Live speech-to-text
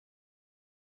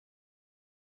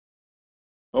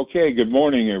Okay, good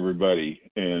morning, everybody,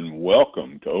 and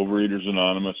welcome to Overeaters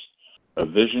Anonymous, a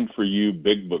Vision for You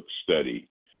Big Book Study.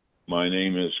 My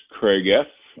name is Craig F.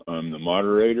 I'm the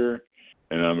moderator,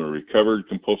 and I'm a recovered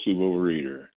compulsive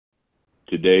overeater.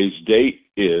 Today's date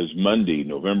is Monday,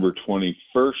 November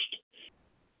 21st,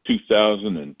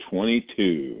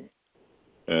 2022.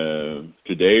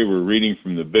 Today we're reading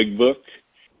from the Big Book,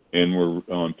 and we're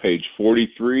on page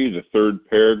 43, the third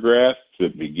paragraph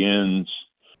that begins,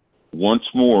 once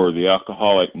more the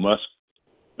alcoholic,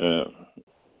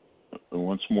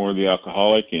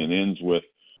 and ends with,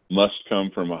 must come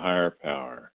from a higher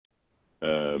power.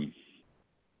 The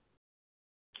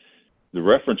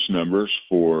reference numbers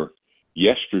for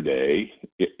yesterday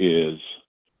is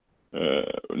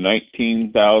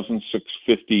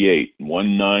 19,658,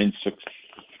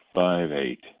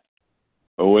 19658.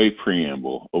 OA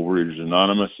Preamble. Overeaters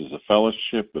Anonymous is a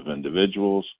fellowship of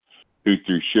individuals who,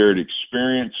 through shared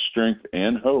experience, strength,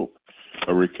 and hope,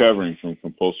 are recovering from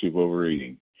compulsive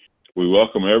overeating. We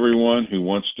welcome everyone who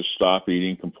wants to stop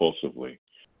eating compulsively.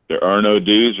 There are no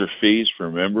dues or fees for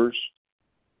members.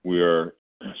 We are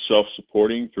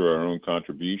self-supporting through our own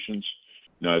contributions,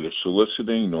 neither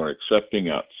soliciting nor accepting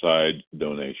outside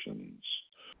donations.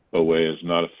 OA is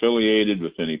not affiliated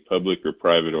with any public or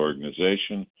private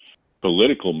organization,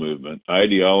 political movement,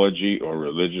 ideology, or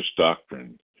religious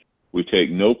doctrine. We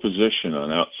take no position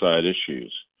on outside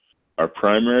issues. Our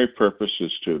primary purpose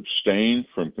is to abstain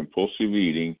from compulsive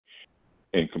eating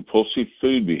and compulsive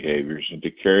food behaviors and to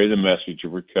carry the message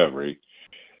of recovery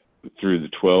through the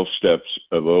 12 steps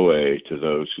of OA to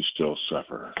those who still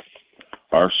suffer.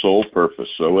 Our sole purpose.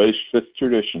 OA's fifth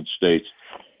tradition states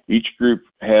each group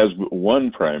has but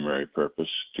one primary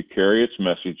purpose: to carry its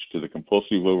message to the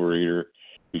compulsive overeater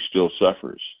who still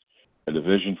suffers. At the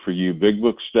Vision for You Big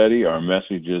Book Study, our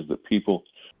message is that people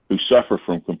who suffer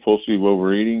from compulsive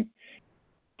overeating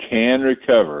can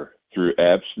recover through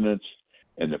abstinence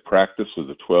and the practice of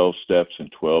the 12 steps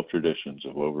and 12 traditions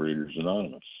of Overeaters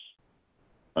Anonymous.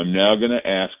 I'm now going to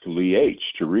ask Lee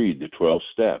H. to read the 12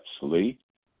 steps. Lee?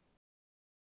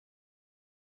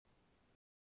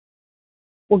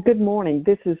 Well, good morning.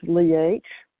 This is Lee H.,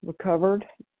 recovered.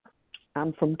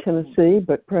 I'm from Tennessee,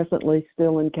 but presently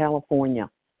still in California.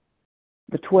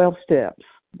 The 12 steps.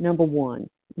 Number 1,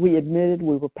 we admitted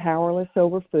we were powerless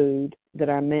over food, that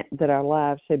our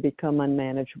lives had become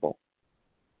unmanageable.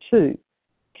 2,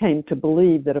 came to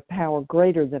believe that a power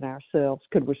greater than ourselves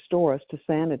could restore us to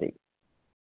sanity.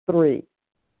 3,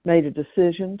 made a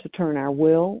decision to turn our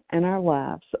will and our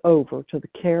lives over to the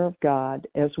care of God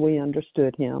as we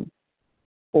understood Him.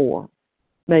 4,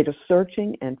 made a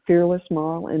searching and fearless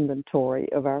moral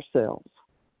inventory of ourselves.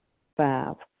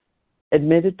 5,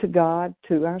 admitted to God,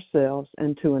 to ourselves,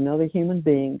 and to another human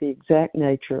being the exact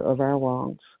nature of our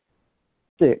wrongs.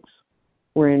 6,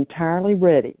 we're entirely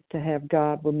ready to have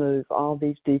God remove all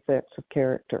these defects of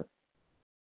character.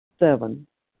 7,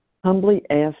 humbly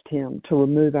asked Him to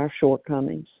remove our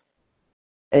shortcomings.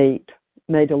 8,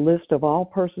 made a list of all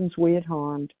persons we had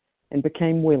harmed and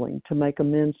became willing to make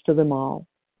amends to them all.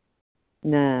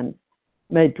 9,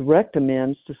 made direct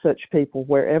amends to such people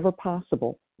wherever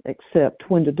possible, except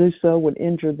when to do so would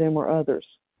injure them or others.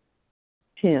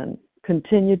 10,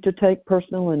 continued to take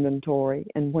personal inventory,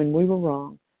 and when we were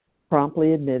wrong,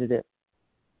 promptly admitted it.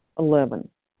 11,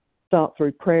 sought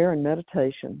through prayer and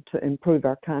meditation to improve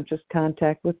our conscious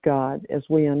contact with God as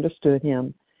we understood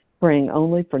Him, praying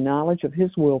only for knowledge of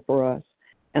His will for us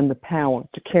and the power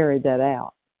to carry that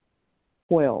out.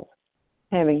 12,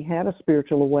 having had a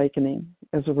spiritual awakening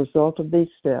as a result of these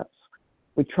steps,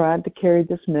 we tried to carry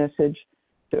this message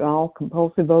to all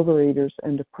compulsive overeaters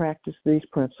and to practice these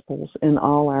principles in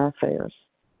all our affairs.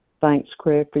 Thanks,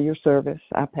 Craig, for your service.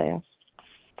 I pass.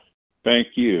 Thank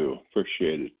you.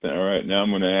 Appreciate it. All right, now I'm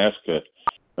going to ask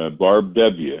Barb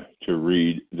W. to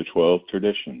read the 12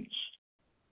 traditions.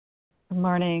 Good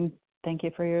morning. Thank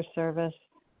you for your service.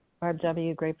 Barb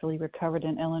W., gratefully recovered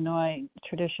in Illinois.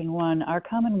 Tradition 1, our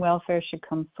common welfare should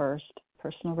come first.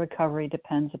 Personal recovery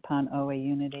depends upon OA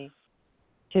unity.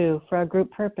 2, for our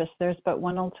group purpose, there's but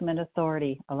one ultimate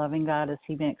authority, a loving God as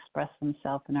He may express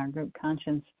Himself in our group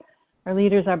conscience. Our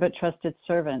leaders are but trusted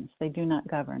servants. They do not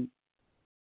govern.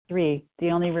 3,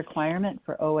 the only requirement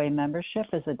for OA membership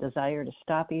is a desire to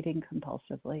stop eating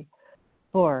compulsively.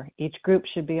 4, each group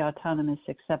should be autonomous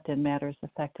except in matters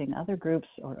affecting other groups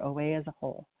or OA as a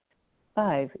whole.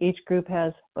 5, each group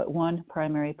has but one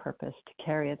primary purpose: to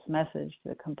carry its message to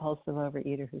the compulsive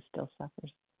overeater who still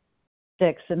suffers.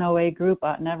 6, an OA group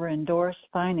ought never endorse,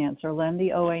 finance, or lend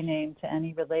the OA name to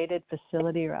any related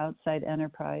facility or outside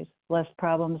enterprise, lest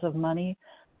problems of money,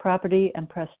 property, and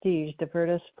prestige divert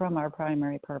us from our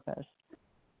primary purpose.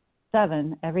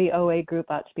 7, every OA group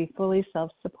ought to be fully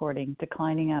self-supporting,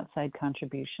 declining outside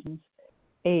contributions.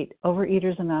 8,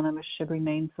 Overeaters Anonymous should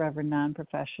remain forever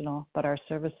non-professional, but our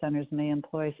service centers may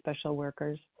employ special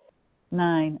workers.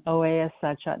 9, OA as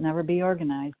such ought never be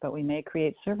organized, but we may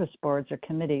create service boards or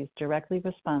committees directly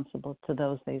responsible to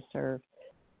those they serve.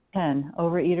 10,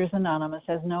 Overeaters Anonymous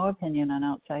has no opinion on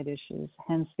outside issues,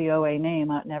 hence the OA name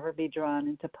ought never be drawn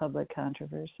into public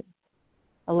controversy.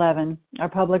 11, our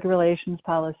public relations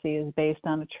policy is based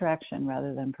on attraction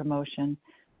rather than promotion.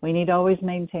 We need always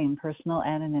maintain personal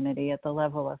anonymity at the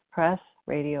level of press,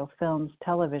 radio, films,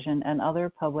 television, and other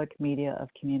public media of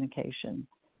communication.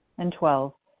 And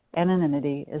 12,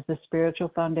 anonymity is the spiritual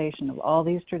foundation of all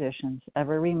these traditions,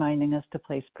 ever reminding us to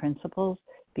place principles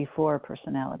before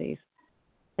personalities.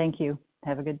 Thank you.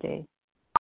 Have a good day.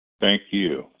 Thank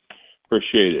you.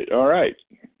 Appreciate it. All right.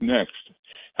 Next,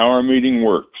 how our meeting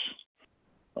works.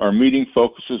 Our meeting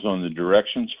focuses on the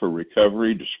directions for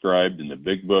recovery described in the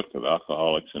Big Book of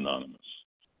Alcoholics Anonymous.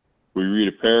 We read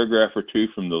a paragraph or two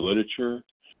from the literature,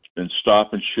 then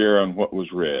stop and share on what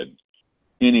was read.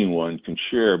 Anyone can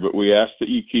share, but we ask that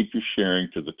you keep your sharing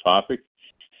to the topic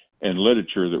and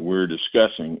literature that we're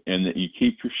discussing, and that you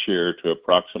keep your share to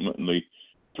approximately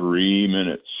 3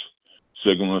 minutes.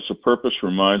 Singleness of purpose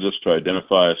reminds us to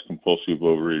identify as compulsive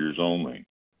overeaters only.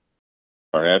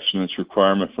 Our abstinence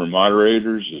requirement for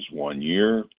moderators is 1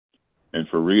 year, and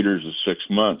for readers is 6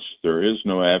 months. There is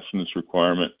no abstinence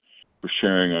requirement for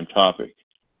sharing on topic.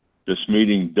 This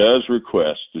meeting does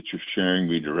request that your sharing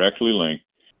be directly linked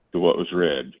to what was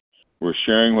read. We're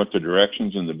sharing what the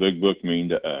directions in the Big Book mean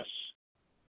to us.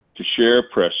 To share,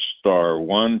 press star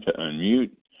 1 to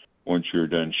unmute. Once you're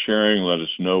done sharing, let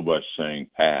us know by saying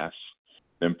pass.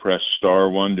 Then press star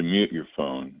 1 to mute your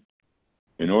phone.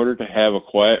 In order to have a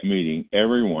quiet meeting,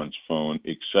 everyone's phone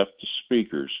except the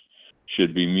speaker's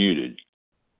should be muted.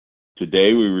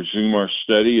 Today we resume our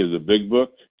study of the Big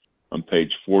Book on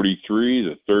page 43,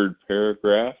 the third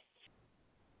paragraph.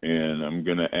 And I'm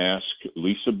going to ask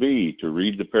Lisa B. to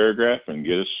read the paragraph and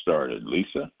get us started.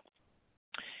 Lisa?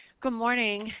 Good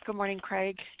morning. Good morning,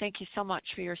 Craig. Thank you so much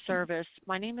for your service.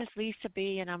 My name is Lisa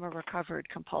B., and I'm a recovered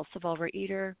compulsive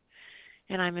overeater,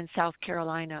 and I'm in South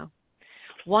Carolina.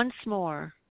 Once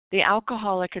more, the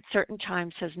alcoholic at certain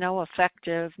times has no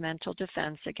effective mental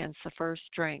defense against the first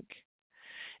drink.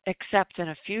 Except in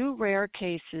a few rare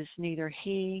cases, neither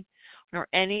he nor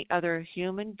any other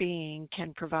human being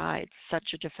can provide such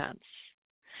a defense.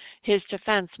 His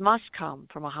defense must come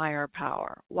from a higher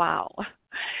power. Wow.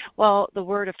 Well, the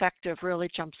word effective really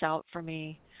jumps out for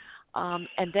me.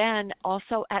 And then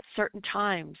also at certain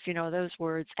times, those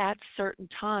words, at certain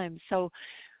times. So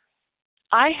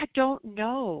I don't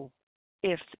know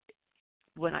if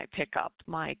when I pick up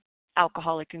my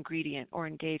alcoholic ingredient or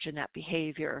engage in that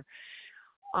behavior,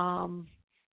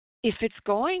 if it's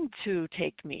going to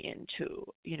take me into,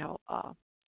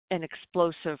 an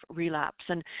explosive relapse.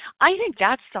 And I think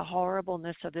that's the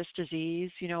horribleness of this disease.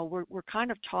 We're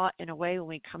kind of taught in a way when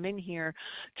we come in here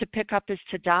to pick up is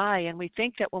to die. And we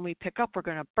think that when we pick up, we're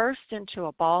going to burst into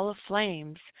a ball of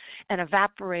flames and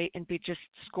evaporate and be just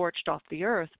scorched off the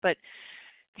earth. But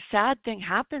the sad thing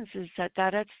happens is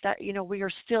that we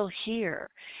are still here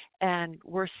and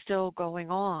we're still going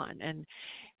on. And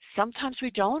sometimes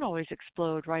we don't always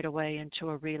explode right away into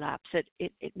a relapse.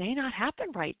 It may not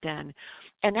happen right then.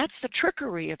 And that's the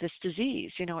trickery of this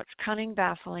disease. It's cunning,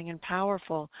 baffling, and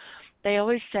powerful. They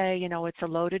always say, it's a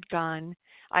loaded gun.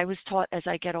 I was taught as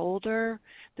I get older,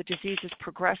 the disease is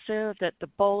progressive, that the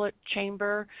bullet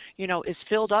chamber, is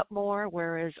filled up more,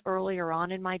 whereas earlier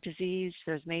on in my disease,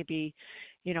 there's maybe,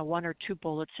 1 or 2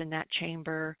 bullets in that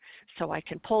chamber, so I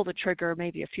can pull the trigger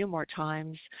maybe a few more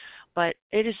times. But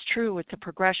it is true with the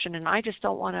progression, and I just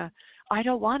don't want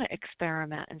to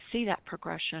experiment and see that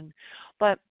progression.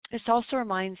 But this also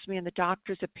reminds me, in the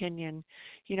doctor's opinion,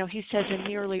 he says in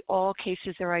nearly all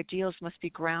cases their ideals must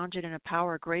be grounded in a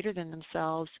power greater than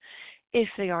themselves if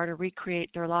they are to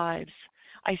recreate their lives.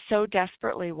 I so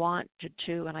desperately wanted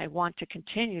to, and I want to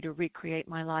continue to recreate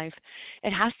my life.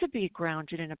 It has to be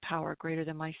grounded in a power greater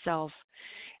than myself.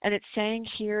 And it's saying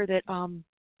here that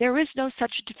there is no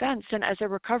such defense. And as a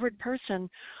recovered person,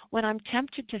 when I'm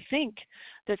tempted to think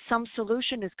that some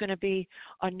solution is going to be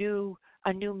a new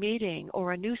meeting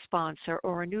or a new sponsor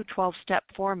or a new 12-step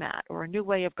format or a new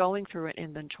way of going through an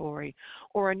inventory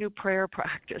or a new prayer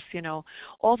practice,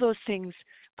 all those things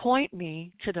point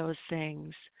me to those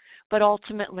things. But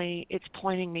ultimately, it's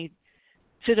pointing me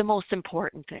to the most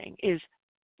important thing is,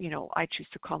 I choose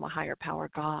to call my higher power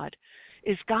God,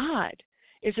 is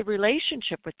a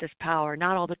relationship with this power,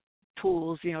 not all the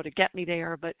tools, to get me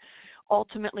there, but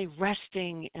ultimately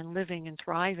resting and living and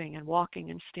thriving and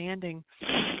walking and standing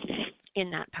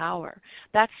in that power.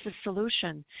 That's the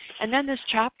solution. And then this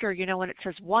chapter, when it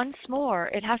says once more,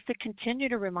 it has to continue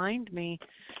to remind me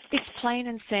it's plain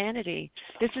insanity.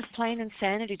 This is plain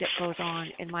insanity that goes on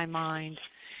in my mind.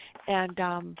 And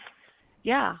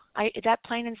that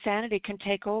plain insanity can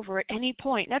take over at any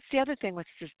point. That's the other thing with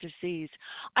this disease.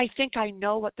 I think I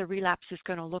know what the relapse is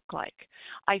going to look like.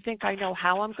 I think I know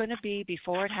how I'm going to be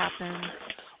before it happens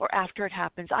or after it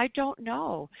happens. I don't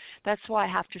know. That's why I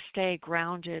have to stay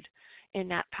grounded in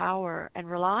that power and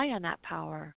rely on that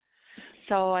power.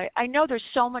 So I know there's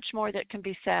so much more that can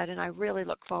be said, and I really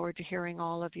look forward to hearing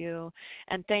all of you.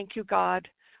 And thank you, God,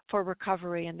 for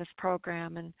recovery in this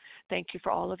program, and thank you for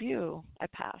all of you. I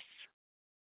pass.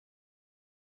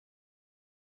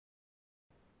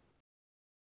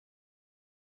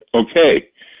 Okay,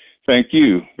 thank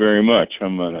you very much.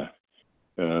 I'm gonna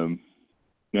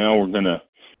now we're gonna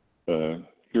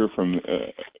hear from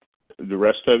the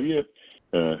rest of you,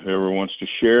 whoever wants to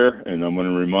share. And I'm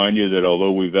going to remind you that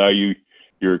although we value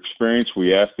your experience,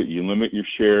 we ask that you limit your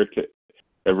share to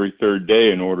every third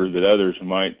day in order that others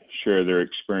might share their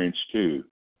experience too.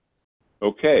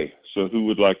 Okay, so who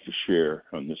would like to share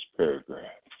on this paragraph?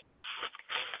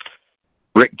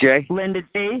 Rick J. Linda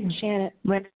D. Shanna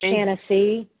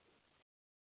C.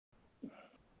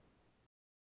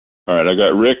 All right, I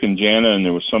got Rick and Jana, and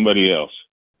there was somebody else.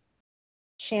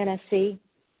 Shanna C.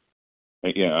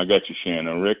 Yeah, I got you,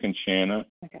 Shanna. Rick and Shanna.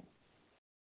 Okay.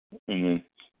 And then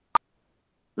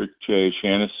Rick J,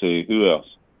 Shanna C. Who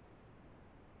else?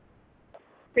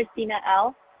 Christina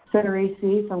L. Sarah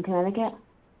C. from Connecticut.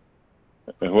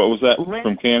 And what was that Linda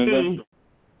from Canada? D.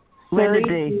 Linda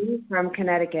D. C. from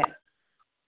Connecticut.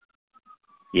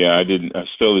 Yeah, I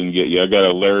still didn't get you. I got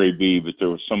a Larry B, but there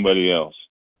was somebody else.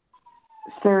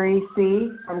 Sarah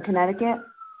C. from Connecticut.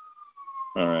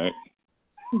 All right.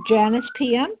 Janice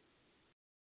PM.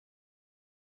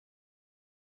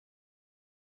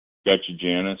 Got you,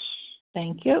 Janice.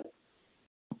 Thank you.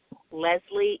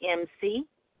 Leslie MC.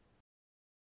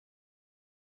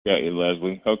 Got you,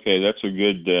 Leslie. Okay, that's a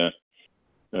good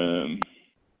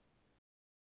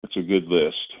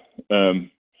list.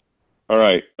 All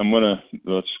right,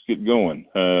 let's get going.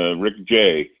 Rick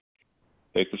J,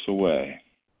 take us away.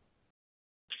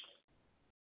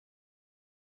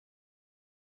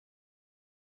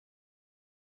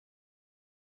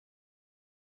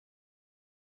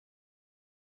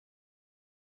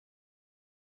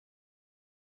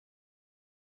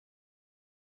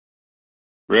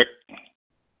 Rick,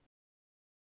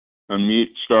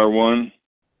 unmute *1.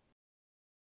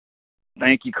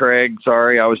 Thank you, Craig.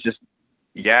 Sorry, I was just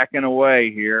yakking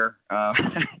away here.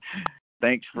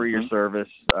 Thanks for your service.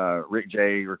 Rick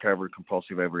J, recovered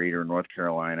compulsive overeater in North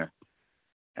Carolina.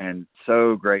 And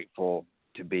so grateful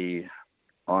to be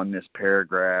on this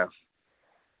paragraph.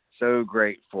 So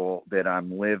grateful that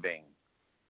I'm living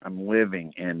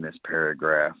in this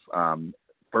paragraph.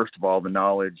 First of all, the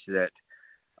knowledge that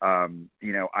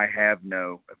I have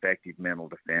no effective mental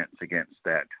defense against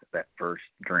that first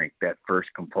drink, that first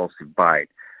compulsive bite.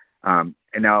 And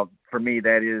now, for me,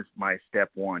 that is my step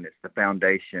one. It's the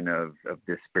foundation of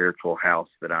this spiritual house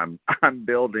that I'm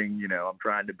building. I'm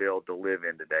trying to build to live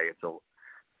in today. It's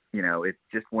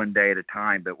just one day at a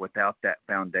time. But without that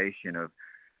foundation of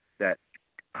that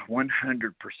 100%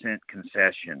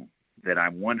 concession that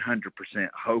I'm 100%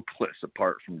 hopeless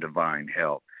apart from divine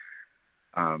help.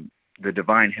 The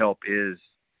divine help is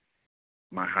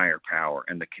my higher power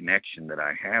and the connection that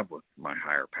I have with my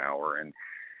higher power. And,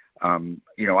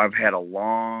 I've had a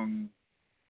long,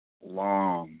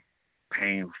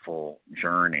 painful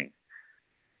journey,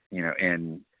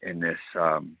 in this,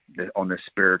 on this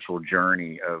spiritual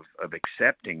journey of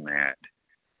accepting that.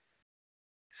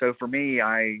 So for me,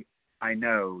 I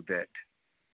know that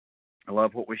I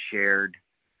love what was shared,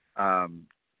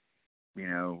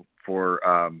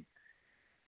 for,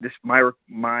 this, my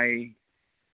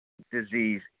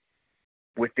disease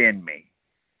within me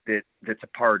that's a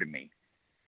part of me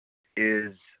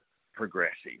is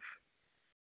progressive.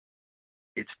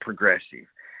 It's progressive.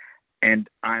 And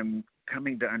I'm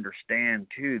coming to understand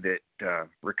too that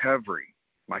recovery,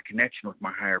 my connection with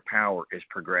my higher power is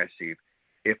progressive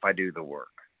if I do the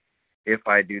work, if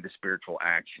I do the spiritual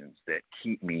actions that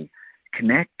keep me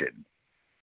connected,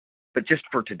 but just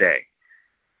for today.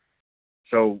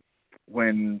 So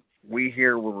when we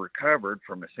hear we're recovered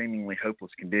from a seemingly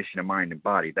hopeless condition of mind and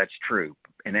body, that's true,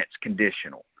 and that's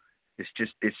conditional.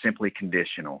 It's simply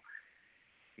conditional.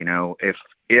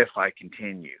 If I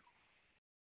continue,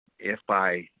 if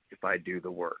I do the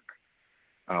work,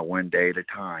 one day at a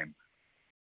time.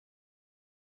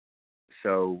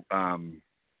 So,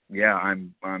 yeah,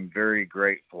 I'm very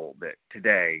grateful that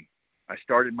today I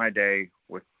started my day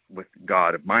with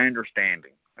God of my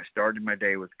understanding. I started my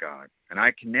day with God, and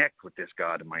I connect with this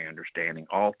God of my understanding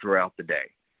all throughout the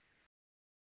day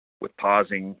with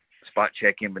pausing, spot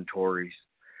check inventories,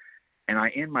 and I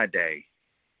end my day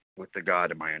with the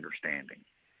God of my understanding.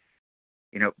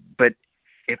 But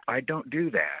if I don't do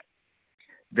that,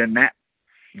 then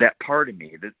that part of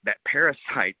me, that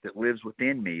parasite that lives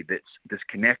within me that's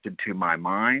connected to my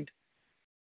mind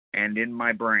and in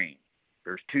my brain,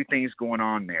 there's two things going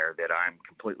on there that I'm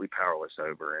completely powerless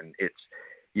over. And it's,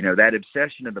 that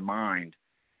obsession of the mind,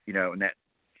 and that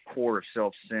core of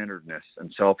self-centeredness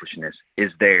and selfishness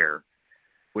is there,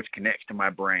 which connects to my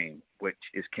brain, which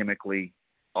is chemically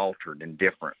altered and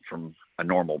different from a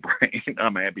normal brain.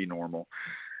 I'm abnormal,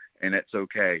 and it's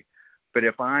okay. But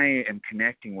if I am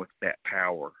connecting with that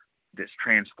power that's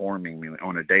transforming me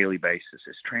on a daily basis,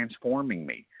 it's transforming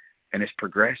me, and it's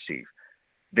progressive,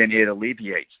 then it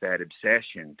alleviates that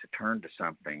obsession to turn to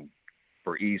something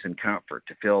for ease and comfort,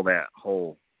 to fill that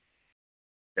hole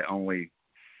that only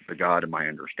the God of my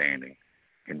understanding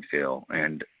can fill.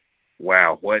 And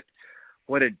wow, what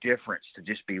a difference to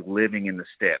just be living in the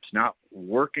steps, not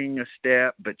working a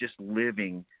step, but just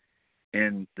living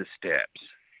in the steps.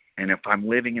 And if I'm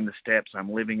living in the steps,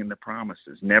 I'm living in the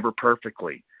promises, never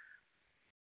perfectly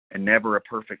and never a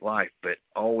perfect life, but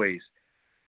always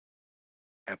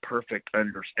a perfect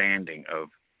understanding of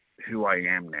who I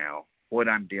am now, what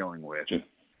I'm dealing with,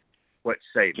 what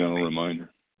saves me. Gentle reminder.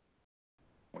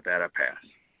 With that, I pass.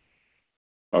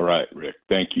 All right, Rick.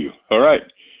 Thank you. All right.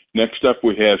 Next up,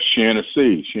 we have Shanna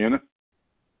C. Shanna?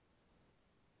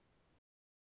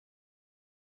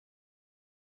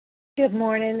 Good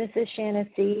morning. This is Shanna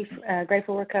C.,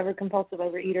 grateful recovered compulsive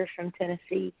overeater from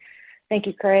Tennessee. Thank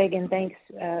you, Craig, and thanks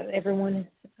everyone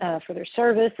for their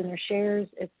service and their shares.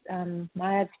 It's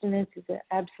my abstinence is an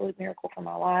absolute miracle for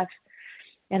my life,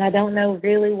 and I don't know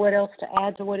really what else to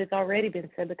add to what has already been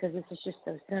said because this is just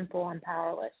so simple. I'm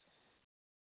powerless.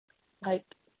 Like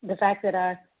the fact that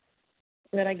I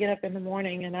get up in the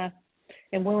morning and I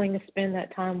am willing to spend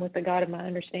that time with the God of my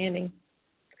understanding,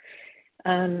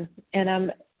 and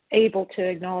I'm able to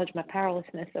acknowledge my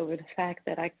powerlessness over the fact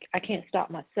that I can't stop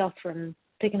myself from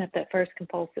picking up that first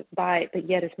compulsive bite, but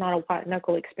yet it's not a white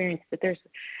knuckle experience, that there's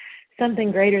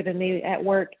something greater than me at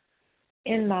work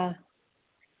in my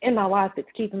life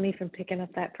that's keeping me from picking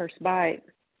up that first bite,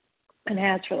 and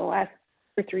has for the last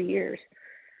 2 or 3 years.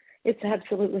 It's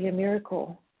absolutely a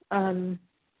miracle. And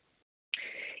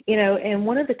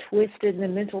one of the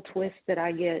mental twists that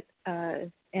I get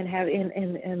and have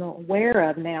and aware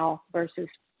of now versus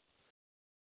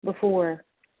before,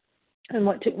 and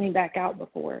what took me back out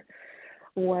before,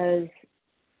 was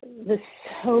this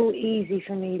so easy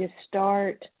for me to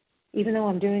start, even though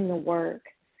I'm doing the work,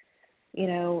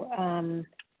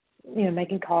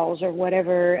 making calls or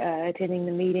whatever, attending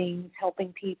the meetings,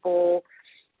 helping people,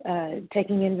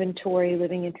 taking inventory,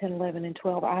 living in 10, 11, and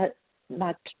 12.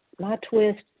 My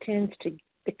twist tends to,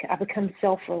 I become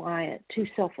self-reliant, too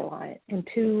self-reliant, and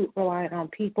too reliant on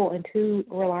people, and too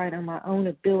reliant on my own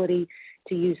ability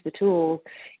to use the tools.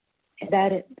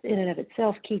 That in and of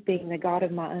itself keeping the God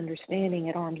of my understanding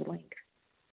at arm's length,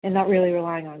 and not really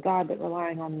relying on God, but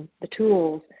relying on the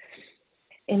tools.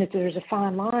 And there's a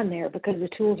fine line there, because the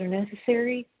tools are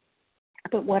necessary,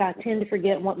 but what I tend to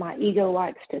forget and what my ego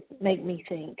likes to make me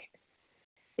think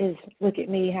is, look at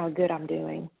me, how good I'm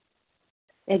doing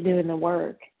at doing the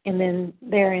work. And then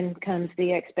therein comes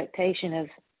the expectation of,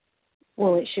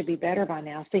 well, it should be better by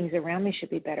now. Things around me should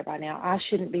be better by now. I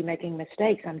shouldn't be making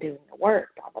mistakes. I'm doing the work,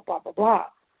 blah, blah, blah, blah, blah.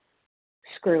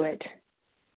 Screw it.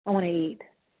 I want to eat,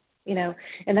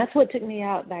 And that's what took me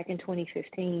out back in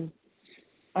 2015.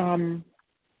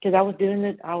 Because I was doing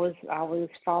it. I was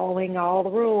following all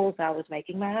the rules. I was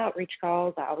making my outreach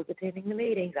calls. I was attending the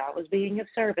meetings. I was being of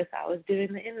service. I was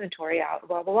doing the inventory out,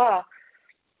 blah, blah, blah.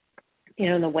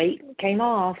 And the weight came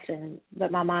off,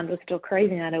 but my mind was still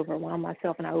crazy, and I'd overwhelmed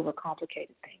myself, and I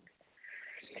overcomplicated things.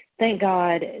 Thank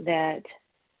God that,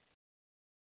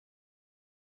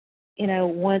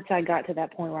 once I got to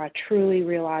that point where I truly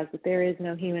realized that there is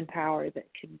no human power that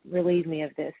could relieve me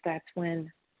of this, that's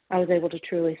when I was able to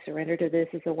truly surrender to this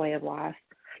as a way of life.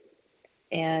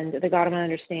 And the God of my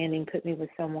understanding put me with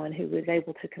someone who was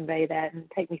able to convey that and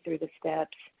take me through the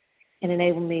steps and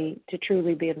enable me to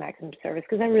truly be of maximum service,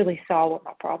 because I really saw what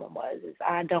my problem was, is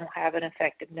I don't have an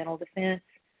effective mental defense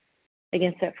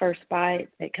against that first bite.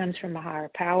 It comes from a higher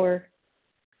power,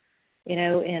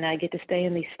 and I get to stay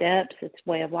in these steps. It's a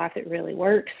way of life that really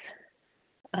works,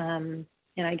 and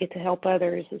I get to help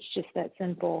others. It's just that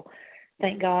simple.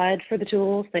 thank God for the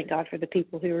tools. Thank God for the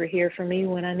people who were here for me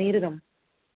when I needed them.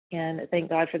 And thank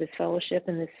God for this fellowship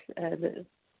and this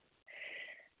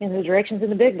and the directions in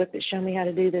the Big Book that show me how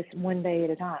to do this one day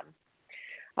at a time.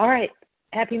 All right.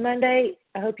 Happy Monday.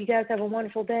 I hope you guys have a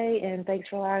wonderful day, and thanks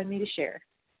for allowing me to share.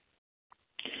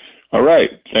 All right.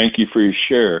 Thank you for your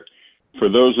share. For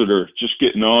those that are just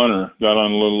getting on or got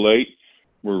on a little late,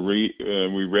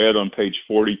 we read on page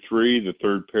 43 the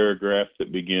third paragraph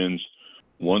that begins,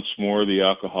 once more the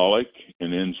alcoholic,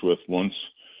 and ends with once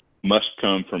must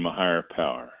come from a higher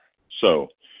power. So,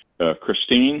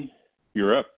 Christine,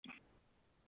 you're up.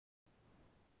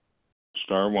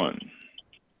 Star one.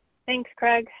 Thanks,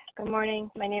 Craig. Good morning.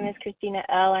 My name is Christina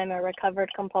L. I'm a recovered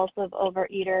compulsive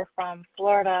overeater from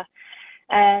Florida.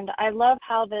 And I love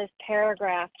how this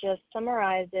paragraph just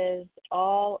summarizes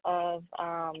all of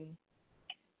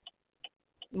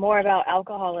More About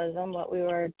Alcoholism, what we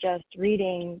were just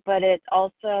reading, but it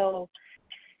also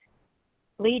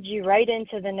leads you right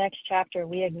into the next chapter,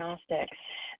 We Agnostics.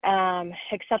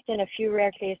 Except in a few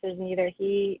rare cases, neither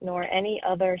he nor any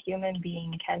other human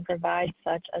being can provide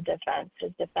such a defense.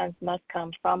 His defense must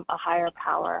come from a higher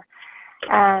power.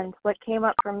 And what came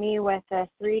up for me with this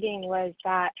reading was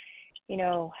that,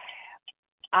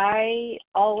 I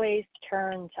always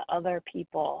turned to other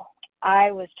people.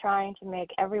 I was trying to make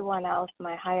everyone else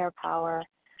my higher power.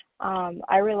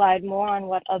 I relied more on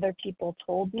what other people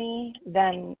told me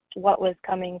than what was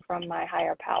coming from my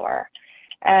higher power.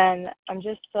 And I'm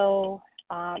just so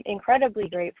incredibly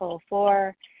grateful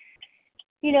for,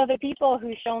 the people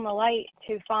who shone the light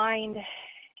to find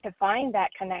that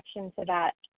connection to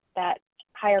that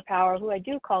higher power, who I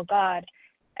do call God,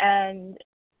 and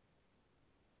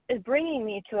is bringing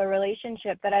me to a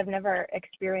relationship that I've never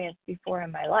experienced before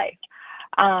in my life.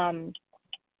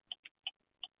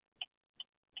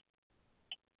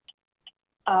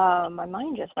 My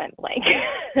mind just went blank.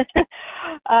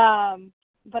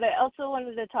 But I also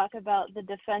wanted to talk about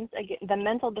the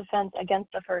mental defense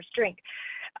against the first drink.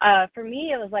 For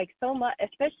me, it was like so much,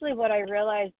 especially what I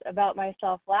realized about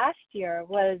myself last year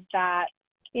was that,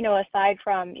 aside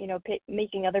from,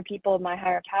 making other people my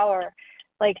higher power,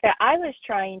 like that I was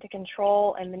trying to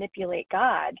control and manipulate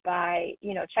God by,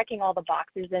 checking all the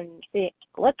boxes and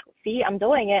see, I'm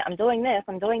doing it, I'm doing this,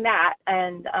 I'm doing that,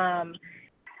 and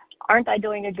aren't I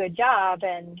doing a good job?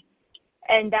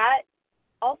 And that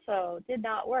also did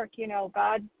not work.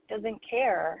 God doesn't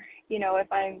care,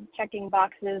 if I'm checking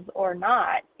boxes or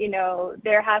not.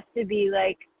 There has to be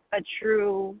like a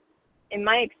true, in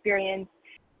my experience,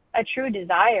 a true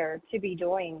desire to be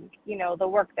doing, the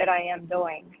work that I am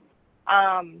doing.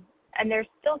 And there's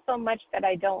still so much that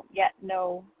I don't yet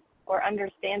know or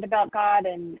understand about God,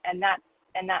 and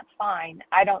that's fine.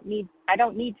 I don't need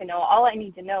to know. All I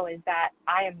need to know is that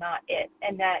I am not it,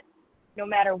 and that no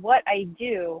matter what I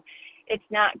do, it's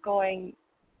not going,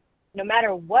 no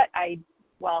matter what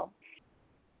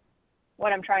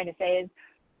what I'm trying to say is,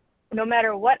 no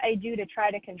matter what I do to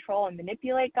try to control and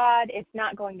manipulate God, it's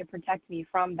not going to protect me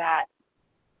from that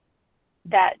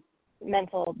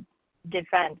mental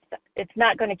defense. It's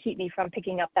not going to keep me from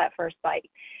picking up that first bite.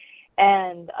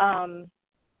 And I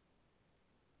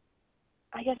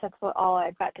guess that's all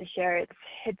I've got to share.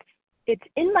 It's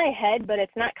in my head, but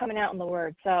it's not coming out in the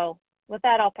words. So with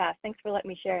that, I'll pass. Thanks for letting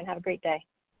me share, and have a great day.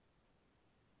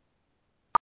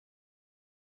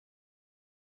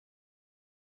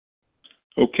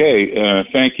 Okay,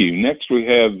 thank you. Next we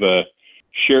have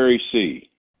Sherry C.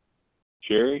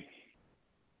 Sherry?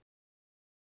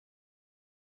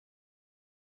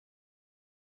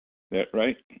 That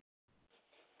right?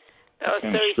 Oh,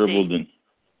 kind of Sherry scribbled C. in.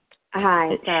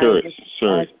 Hi, sorry.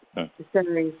 Sorry.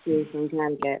 Sherry C. from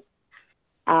Connecticut.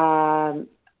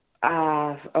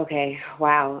 Okay,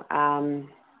 wow.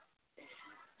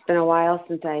 It's been a while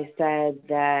since I said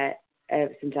that,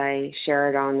 since I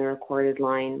shared on the recorded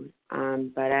line,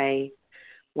 but I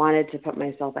wanted to put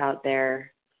myself out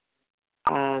there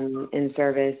in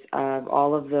service of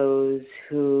all of those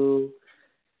who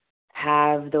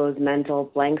have those mental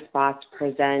blank spots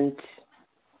present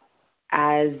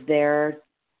as they're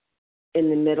in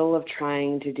the middle of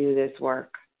trying to do this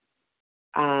work.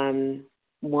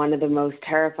 One of the most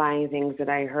terrifying things that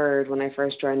I heard when I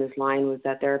first joined this line was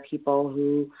that there are people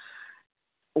who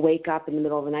wake up in the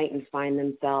middle of the night and find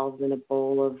themselves in a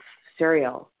bowl of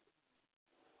cereal.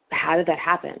 How did that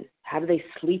happen? How do they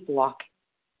sleepwalk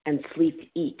and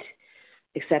sleep eat?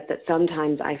 Except that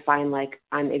sometimes I find like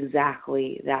I'm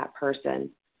exactly that person.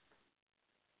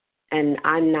 And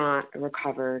I'm not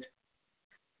recovered.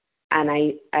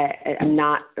 I'm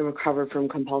not recovered from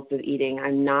compulsive eating.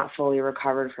 I'm not fully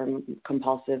recovered from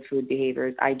compulsive food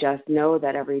behaviors. I just know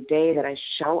that every day that I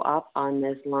show up on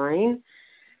this line,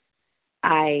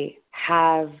 I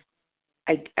have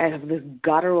this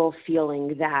guttural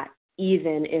feeling that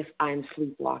even if I'm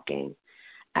sleepwalking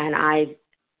and I've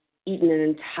eaten an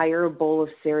entire bowl of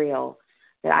cereal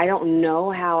that I don't know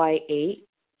how I ate,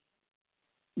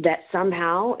 that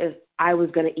somehow if I was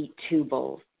going to eat 2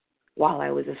 bowls while I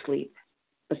was asleep.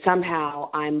 But somehow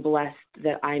I'm blessed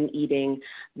that I'm eating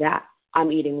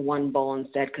 1 bowl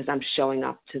instead because I'm showing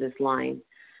up to this line.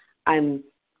 I'm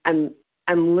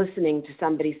listening to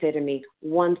somebody say to me,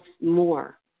 once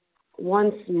more.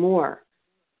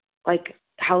 Like,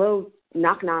 hello,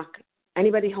 knock, knock.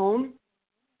 Anybody home?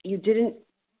 You didn't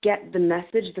get the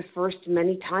message the first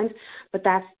many times, but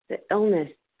that's the illness.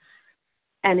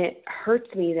 And it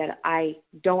hurts me that I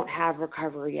don't have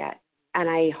recovery yet. And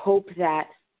I hope that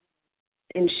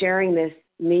in sharing this,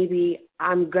 maybe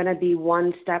I'm going to be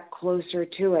one step closer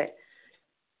to it.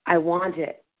 I want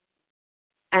it,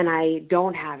 and I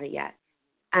don't have it yet.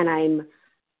 And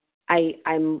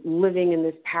I'm living in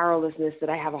this powerlessness that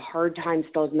I have a hard time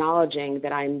still acknowledging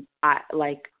that I'm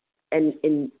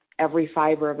in every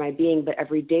fiber of my being. But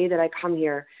every day that I come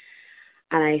here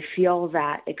and I feel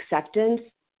that acceptance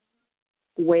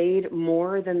weighed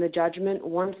more than the judgment,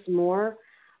 once more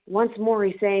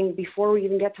he's saying, before we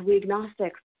even get to we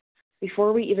agnostics,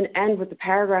 before we even end with the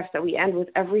paragraphs that we end with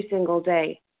every single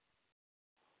day,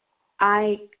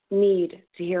 I need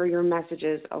to hear your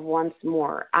messages of once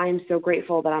more. I'm so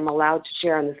grateful that I'm allowed to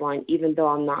share on this line, even though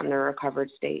I'm not in a recovered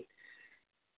state.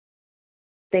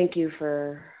 Thank you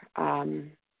for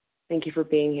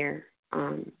being here.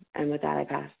 And with that, I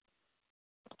pass.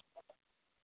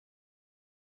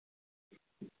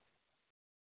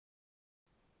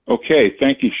 Okay,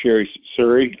 thank you,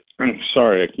 Suri.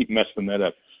 Sorry, I keep messing that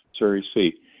up. Suri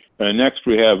C. Next,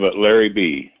 we have Larry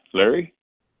B. Larry?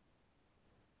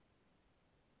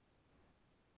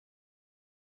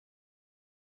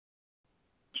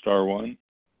 Star 1.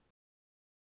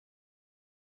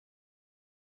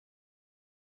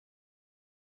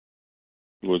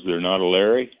 Was there not a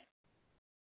Larry?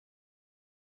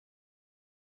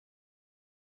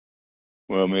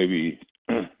 Well, maybe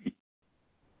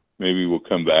we'll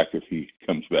come back if he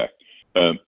comes back.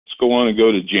 Let's go on and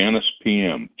go to Janice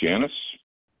PM. Janice?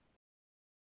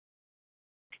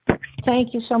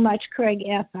 Thank you so much, Craig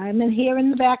F. I'm in here in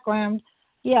the background.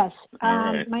 Yes,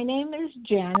 right. My name is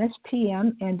Janice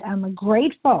PM, and I'm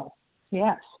grateful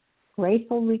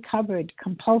recovered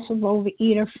compulsive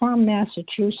overeater from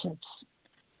Massachusetts.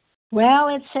 Well,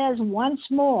 it says once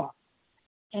more.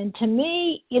 And to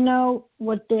me,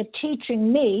 what they're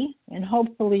teaching me, and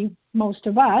hopefully most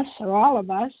of us, or all of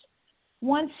us,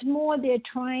 once more they're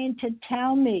trying to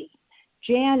tell me,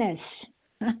 Janice,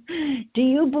 do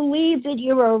you believe that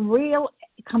you're a real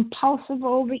compulsive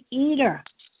overeater?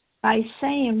 By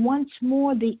saying once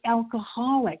more the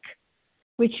alcoholic,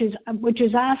 which is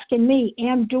asking me,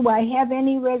 do I have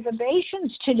any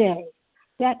reservations today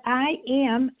that I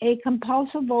am a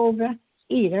compulsive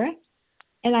overeater,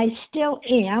 and I still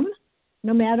am,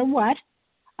 no matter what,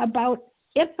 about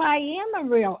if I am a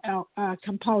real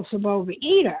compulsive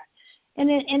overeater. And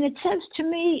it says to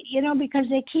me, because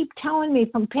they keep telling me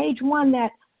from page 1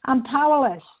 that I'm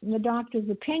powerless in the doctor's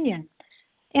opinion.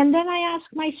 And then I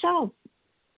ask myself,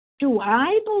 do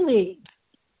I,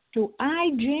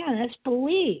 Janice,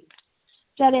 believe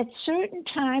that at certain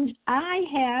times I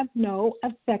have no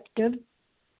effective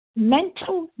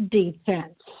mental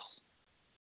defense?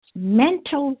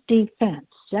 Mental defense.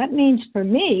 That means for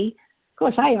me, of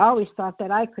course, I always thought that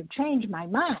I could change my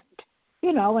mind,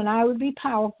 and I would be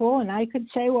powerful, and I could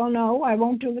say, well, no, I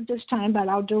won't do it this time, but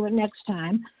I'll do it next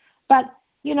time. But,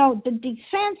 the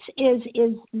defense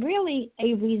is really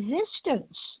a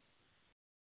resistance.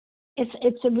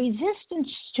 It's a resistance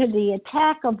to the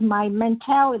attack of my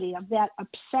mentality, of that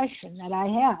obsession that I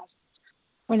have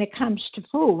when it comes to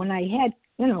food, when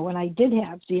I did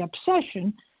have the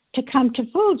obsession to come to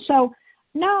food. So,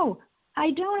 no,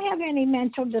 I don't have any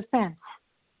mental defense.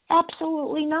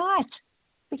 Absolutely not,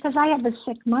 because I have a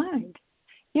sick mind,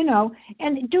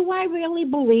 And do I really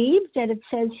believe that it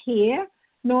says here,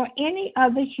 nor any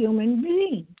other human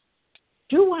being?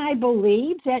 Do I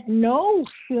believe that no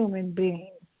human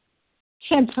being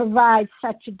can provide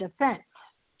such a defense?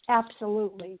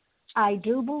 Absolutely. I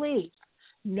do believe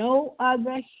no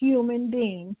other human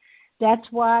being. That's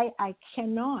why I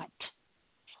cannot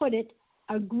put it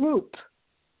a group.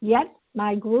 Yet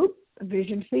my group, A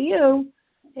Vision for You,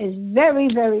 is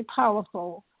very, very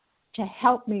powerful to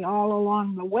help me all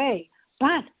along the way.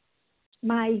 But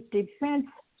my defense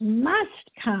must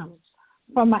come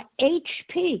from a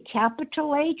HP,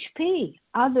 capital HP,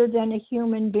 other than a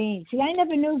human being. See, I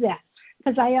never knew that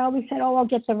because I always said, oh, I'll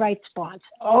get the right sponsor.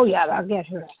 Oh, yeah, I'll get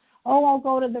her. Oh, I'll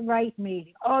go to the right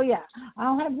meeting. Oh, yeah,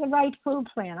 I'll have the right food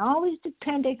plan. Always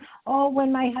depending, oh,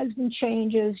 when my husband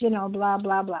changes, blah,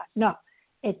 blah, blah. No,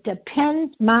 it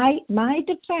depends. My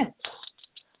defense,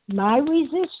 my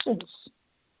resistance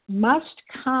must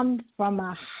come from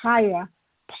a higher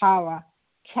power,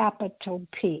 capital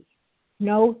P.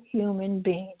 No human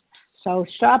being. So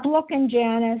stop looking,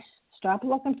 Janice. Stop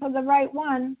looking for the right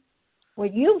one.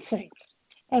 What you think.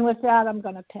 And with that, I'm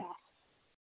going to pass.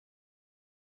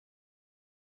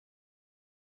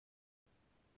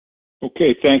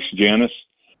 Okay, thanks, Janice.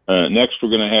 Next, we're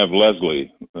going to have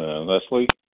Leslie. Leslie?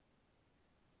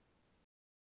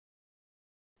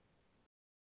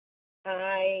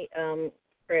 Hi,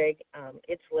 Craig.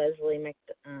 It's Leslie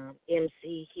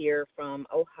MC here from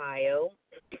Ohio.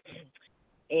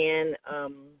 And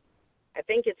I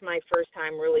think it's my first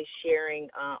time really sharing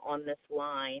on this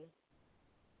line.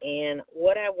 And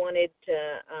what I wanted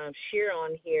to share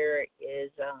on here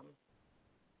is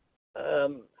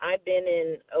I've been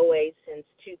in OA since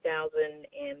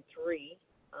 2003,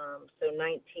 so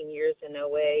 19 years in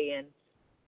OA, and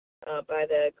by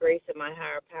the grace of my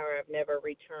higher power, I've never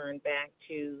returned back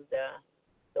to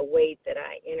the weight that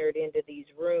I entered into these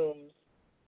rooms.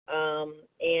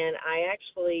 And I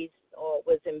actually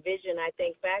was envisioned, I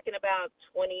think, back in about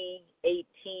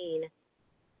 2018,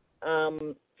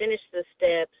 finished the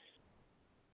steps,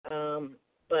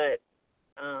 but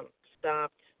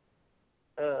stopped,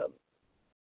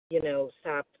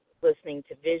 stopped listening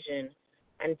to vision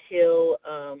until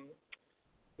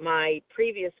my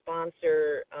previous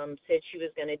sponsor said she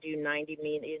was going to do 90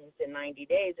 meetings in 90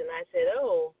 days. And I said,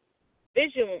 oh,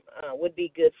 vision would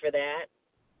be good for that.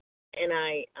 And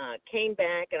I came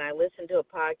back and I listened to a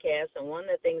podcast, and one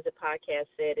of the things the podcast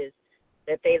said is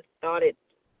that they thought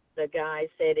the guy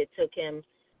said it took him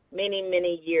many,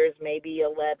 many years, maybe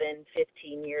 11,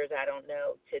 15 years, I don't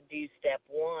know, to do step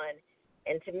one.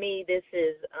 And to me, this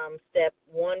is step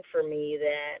one for me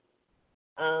that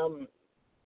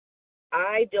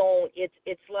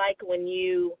it's like when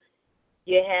you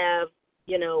have,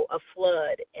 a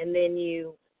flood, and then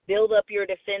you build up your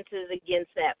defenses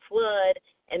against that flood,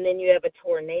 and then you have a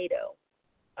tornado.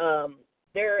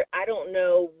 I don't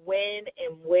know when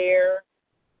and where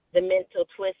the mental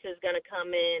twist is going to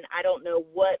come in. I don't know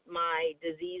what my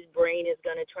diseased brain is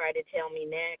going to try to tell me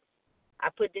next. I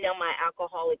put down my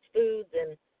alcoholic foods,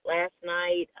 and last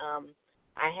night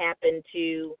I happened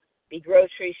to be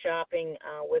grocery shopping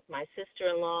with my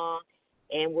sister-in-law,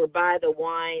 and we're by the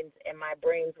wines, and my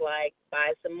brain's like,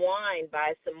 buy some wine,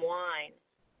 buy some wine.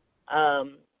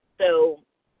 So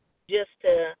this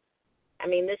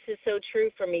is so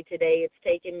true for me today. It's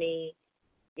taken me,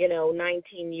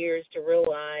 19 years to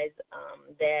realize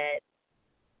that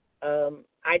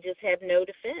I just have no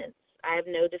defense. I have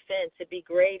no defense. It'd be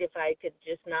great if I could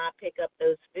just not pick up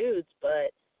those foods,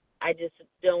 but I just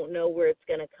don't know where it's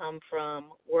going to come from,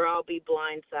 where I'll be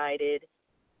blindsided,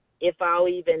 if I'll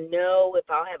even know, if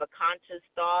I'll have a conscious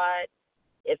thought,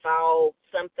 if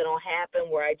something will happen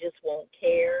where I just won't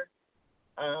care.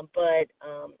 But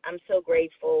I'm so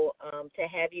grateful to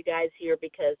have you guys here,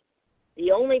 because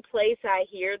the only place I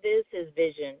hear this is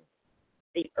vision,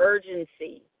 the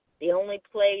urgency. The only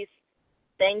place,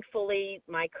 thankfully,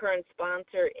 my current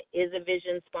sponsor is a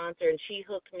vision sponsor, and she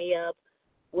hooked me up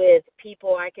with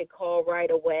people I could call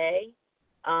right away,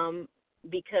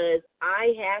 because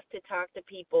I have to talk to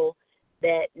people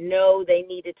that know they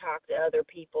need to talk to other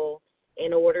people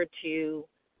in order to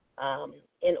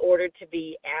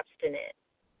be abstinent.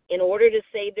 In order to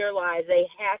save their lives, they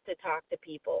have to talk to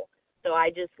people. So I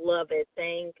just love it.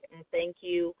 Thank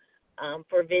you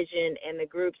for Vision and the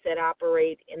groups that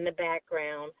operate in the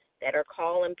background that are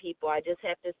calling people. I just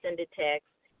have to send a text,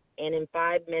 and in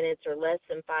 5 minutes or less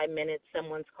than 5 minutes,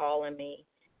 someone's calling me.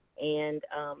 And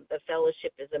the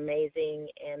fellowship is amazing,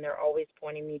 and they're always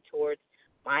pointing me towards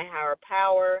my higher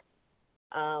power,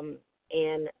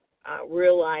 and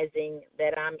realizing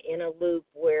that I'm in a loop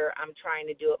where I'm trying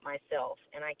to do it myself,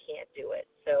 and I can't do it.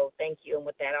 So thank you, and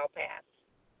with that, I'll pass.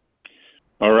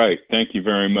 All right. Thank you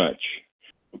very much.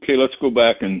 Okay, let's go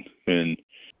back and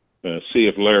see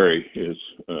if Larry is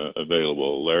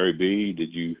available. Larry B.,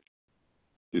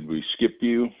 did we skip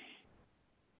you?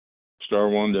 Star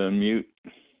one to unmute.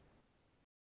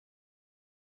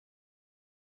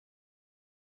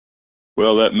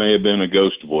 Well, that may have been a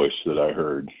ghost voice that I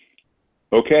heard.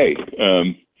 Okay. Is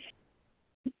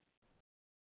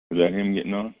that him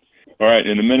getting on? All right.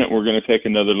 In a minute, we're going to take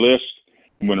another list.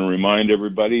 I'm going to remind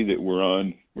everybody that we're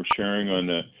on We're sharing on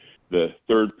the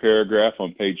third paragraph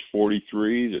on page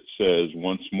 43 that says,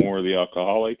 once more the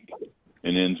alcoholic,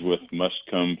 and ends with, must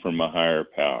come from a higher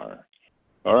power.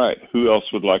 All right, who else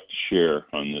would like to share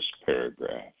on this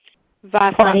paragraph?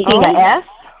 Tina S.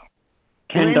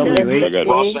 Ken W. I got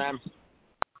Ross M.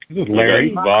 This is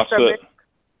Larry. I got Vasa.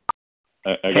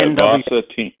 I got Vasa,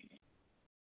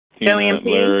 Tina,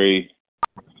 Larry.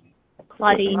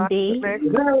 Claudine B.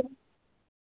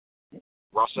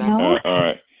 Ross M. All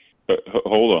right.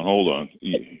 Hold on.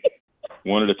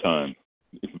 One at a time.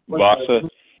 Vasa,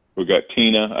 we got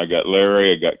Tina, I got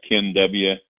Larry, I got Ken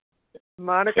W.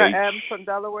 Monica H. M. from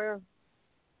Delaware.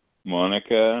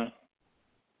 Monica.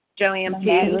 Joanne P.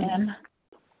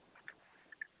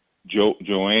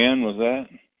 Joanne, was that?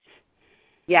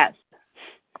 Yes.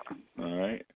 All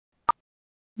right.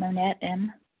 Monette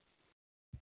M.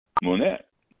 Monette.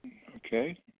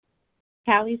 Okay.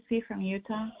 Callie C. from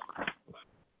Utah.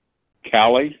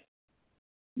 Callie.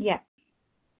 Yeah.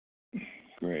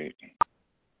 Great.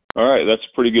 All right, that's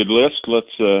a pretty good list.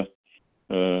 Let's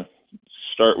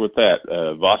start with that.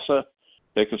 Vasa,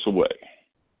 take us away.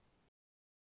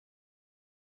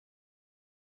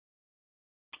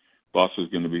 Vasa is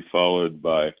going to be followed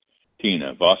by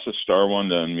Tina. Vasa, star one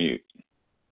to unmute.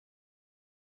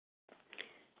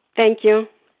 Thank you,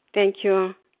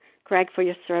 Craig, for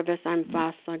your service. I'm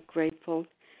Vasa, grateful,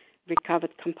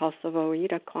 recovered compulsive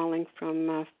overeater, calling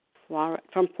from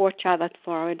Port Charlotte,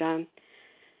 Florida.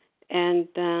 And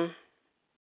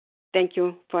thank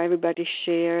you for everybody's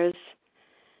shares.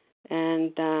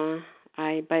 And by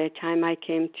the time I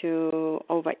came to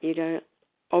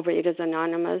Overeaters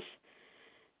Anonymous,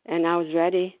 and I was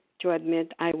ready to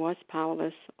admit I was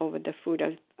powerless over the food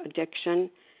addiction.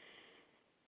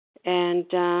 And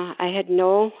I had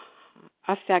no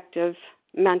effective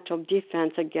mental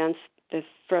defense against the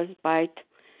first bite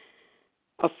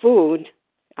of food.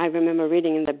 I remember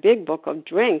reading in the big book of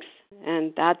drinks,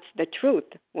 and that's the truth.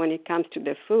 When it comes to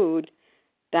the food,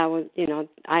 that was,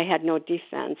 I had no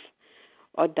defense,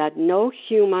 or that no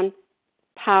human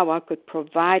power could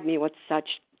provide me with such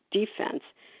defense.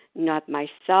 Not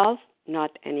myself,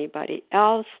 not anybody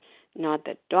else, not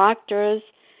the doctors,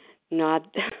 not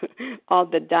all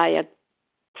the diet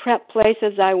prep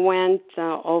places I went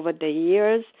over the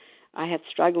years. I had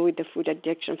struggled with the food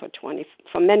addiction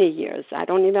for many years. I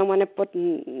don't even want to put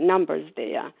numbers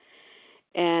there.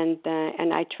 And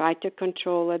I tried to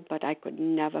control it, but I could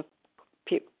never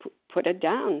put it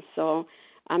down. So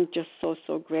I'm just so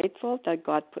grateful that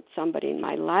God put somebody in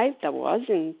my life that was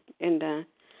in the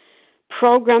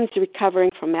programs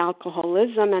recovering from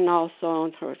alcoholism, and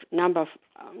also her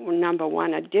number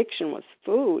one addiction was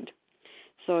food.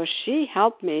 So she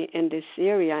helped me in this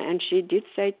area, and she did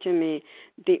say to me,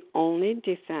 the only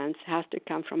defense has to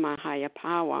come from a higher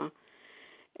power,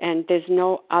 and there's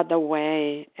no other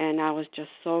way. And I was just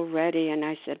so ready, and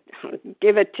I said,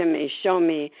 give it to me, show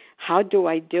me, how do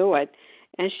I do it?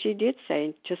 And she did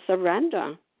say to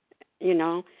surrender,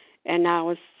 and I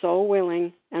was so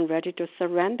willing and ready to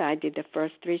surrender. I did the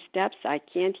first 3 steps. I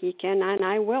can, he can, and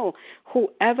I will.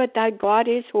 Whoever that God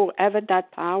is, whoever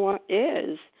that power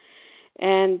is.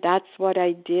 And that's what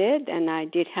I did, and I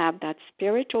did have that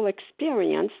spiritual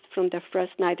experience from the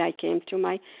first night I came to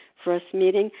my first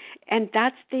meeting, and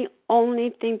that's the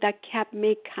only thing that kept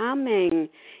me coming.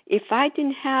 If I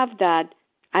didn't have that,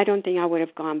 I don't think I would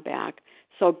have gone back.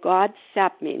 So God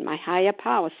sapped me, my higher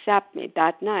power sapped me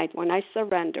that night when I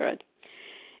surrendered.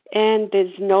 And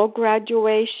there's no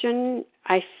graduation.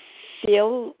 I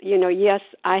feel, yes,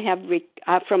 I have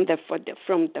from the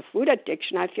food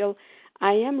addiction. I feel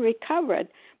I am recovered,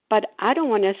 but I don't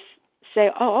want to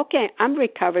say, oh, okay, I'm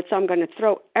recovered, so I'm going to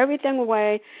throw everything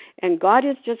away, and God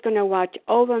is just going to watch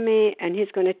over me, and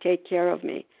he's going to take care of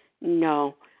me.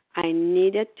 No, I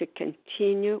needed to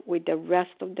continue with the rest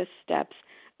of the steps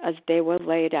as they were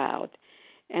laid out.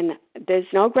 And there's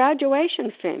no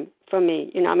graduation for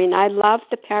me. I love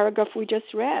the paragraph we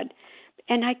just read,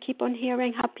 and I keep on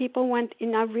hearing how people went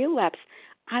in a relapse.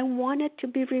 I wanted to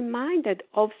be reminded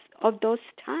of those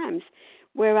times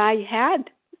where I had,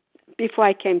 before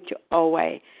I came to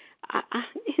OA. I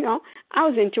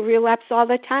was into relapse all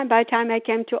the time. By the time I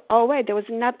came to OA, there was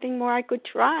nothing more I could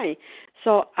try.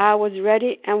 So I was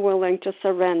ready and willing to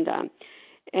surrender.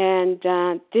 And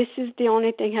this is the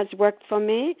only thing has worked for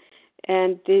me,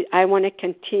 and I want to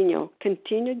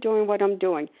continue doing what I'm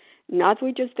doing. Not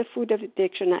with just the food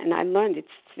addiction, and I learned it's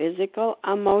physical,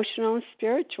 emotional, and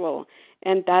spiritual,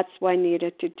 and that's what I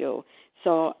needed to do.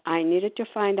 So I needed to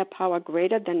find a power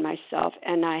greater than myself,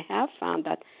 and I have found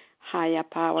that higher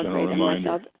power greater than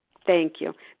myself. Thank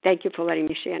you. Thank you for letting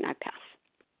me share, and I pass.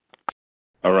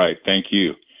 All right, thank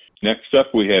you. Next up,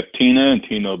 we have Tina, and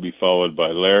Tina will be followed by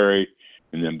Larry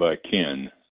and then by Ken.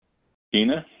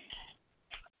 Tina?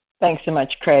 Thanks so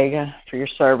much, Craig, for your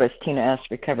service. Tina S.,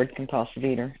 recovered compulsive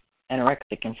eater,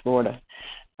 anorexic in Florida.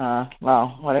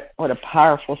 Wow, what a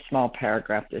powerful small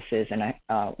paragraph this is, and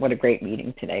what a great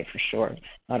meeting today for sure.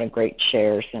 A lot of great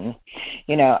shares, and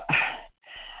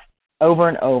over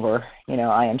and over,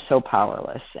 I am so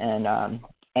powerless, and I'm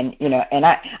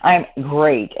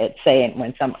great at saying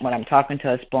when I'm talking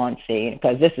to a sponsee,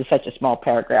 because this is such a small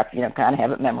paragraph, kind of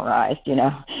have it memorized, and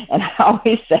I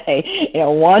always say,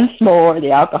 once more,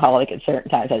 the alcoholic at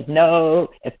certain times has no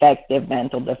effective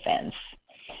mental defense,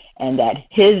 and that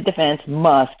his defense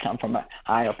must come from a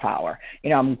higher power.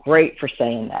 I'm great for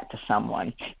saying that to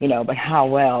someone, but how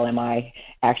well am I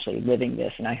actually living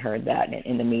this? And I heard that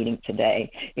in the meeting today,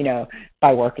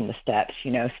 by working the steps.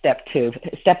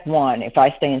 Step one, if I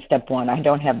stay in step one, I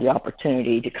don't have the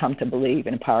opportunity to come to believe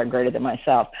in a power greater than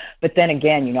myself. But then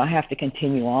again, I have to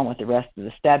continue on with the rest of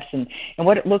the steps. And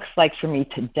what it looks like for me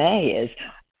today is,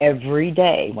 every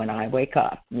day when I wake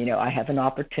up, I have an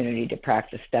opportunity to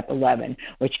practice step 11,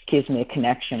 which gives me a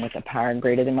connection with a power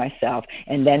greater than myself.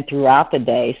 And then throughout the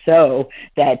day, so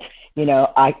that,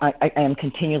 I am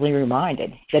continually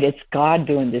reminded that it's God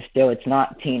doing this deal. It's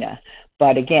not Tina.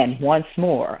 But again, once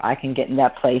more, I can get in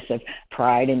that place of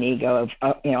pride and ego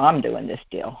of, I'm doing this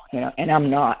deal, and I'm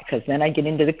not, because then I get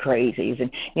into the crazies, and,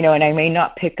 and I may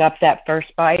not pick up that first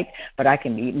bite, but I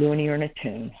can be loony or in a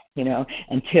tune,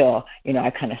 until, I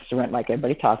kind of surrender, like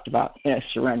everybody talked about,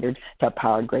 surrendered to a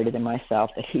power greater than myself,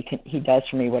 that he does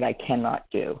for me what I cannot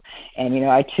do. And,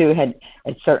 I too had,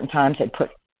 at certain times, had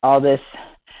put all this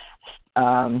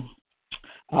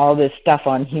stuff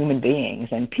on human beings,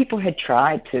 and people had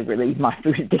tried to relieve my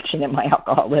food addiction and my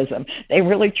alcoholism. They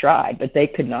really tried, but they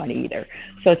could not either.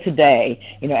 So today,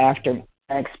 after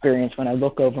my experience, when I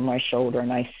look over my shoulder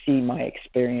and I see my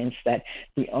experience, that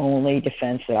the only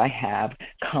defense that I have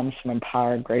comes from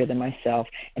power greater than myself,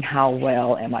 and how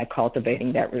well am I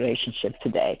cultivating that relationship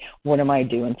today? What am I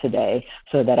doing today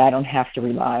so that I don't have to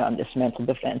rely on this mental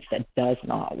defense that does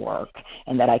not work,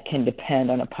 and that I can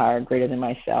depend on a power greater than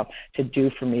myself to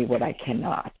do for me what I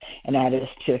cannot, and that is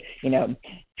to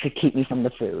keep me from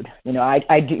the food.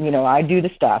 I do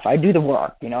the stuff. I do the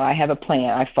work. I have a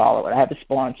plan. I follow it. I have a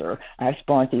sponsor. I have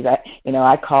sponsees.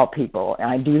 I call people and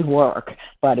I do the work.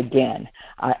 But again,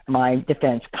 my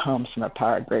defense comes from a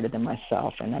power greater than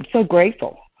myself. And I'm so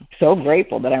grateful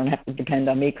that I don't have to depend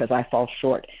on me, because I fall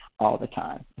short all the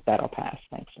time. With that, I'll pass.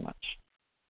 Thanks so much.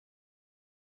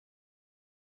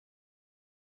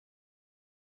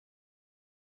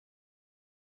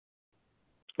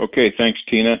 Okay, thanks,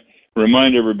 Tina.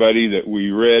 Remind everybody that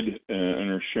we read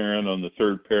and are sharing on the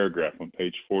third paragraph on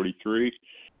page 43.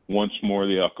 Once more,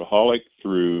 the alcoholic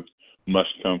through must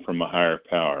come from a higher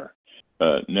power.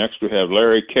 Next, we have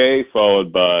Larry K.,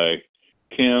 followed by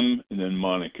Kim, and then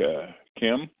Monica.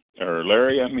 Kim, or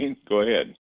Larry, go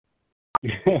ahead.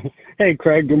 Hey,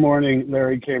 Craig, good morning.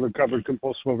 Larry K., recovered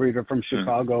compulsive overeater from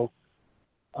Chicago.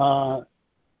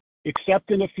 Except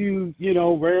in a few,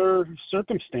 rare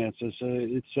circumstances.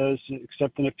 It says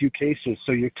except in a few cases.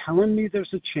 So you're telling me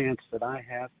there's a chance that I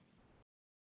have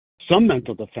some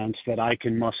mental defense that I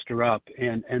can muster up,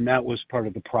 and that was part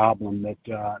of the problem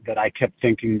that I kept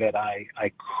thinking that I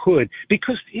could,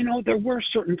 because there were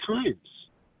certain times.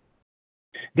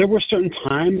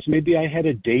 Maybe I had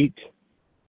a date,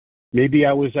 maybe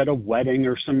I was at a wedding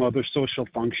or some other social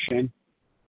function,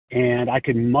 and I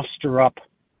could muster up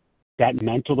that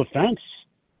mental defense.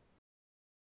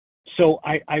 So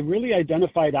I really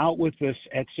identified out with this,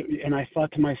 and I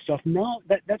thought to myself, no,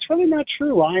 that's really not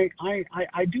true. I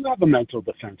do have a mental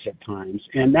defense at times,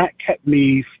 and that kept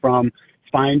me from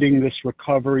finding this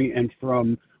recovery and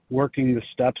from working the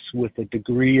steps with a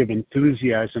degree of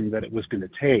enthusiasm that it was going to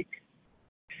take.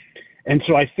 And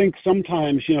so I think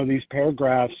sometimes, these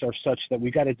paragraphs are such that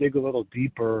we got to dig a little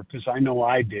deeper, because I know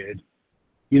I did.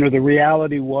 The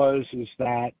reality is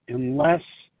that unless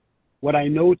what I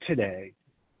know today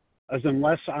is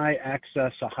unless I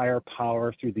access a higher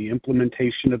power through the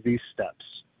implementation of these steps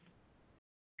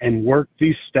and work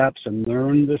these steps and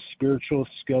learn this spiritual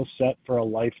skill set for a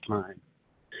lifetime,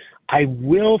 I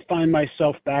will find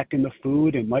myself back in the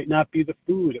food. It might not be the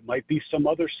food. It might be some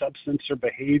other substance or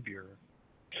behavior.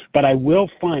 But I will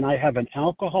find I have an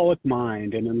alcoholic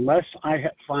mind, and unless I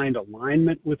find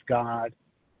alignment with God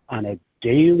on a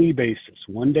daily basis,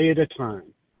 one day at a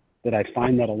time, that I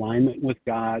find that alignment with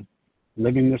God,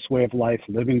 living this way of life,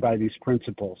 living by these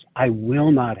principles, I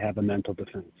will not have a mental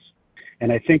defense.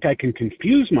 And I think I can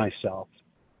confuse myself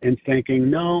in thinking,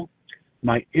 no,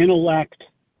 my intellect,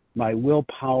 my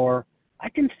willpower, I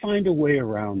can find a way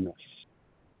around this.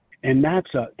 And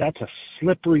that's a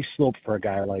slippery slope for a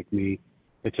guy like me.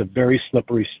 It's a very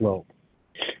slippery slope.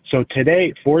 So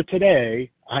today,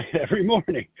 every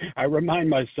morning, I remind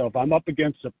myself I'm up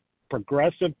against a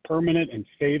progressive, permanent, and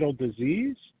fatal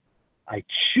disease. I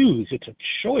choose. It's a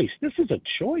choice. This is a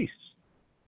choice.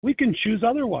 We can choose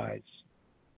otherwise.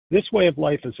 This way of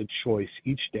life is a choice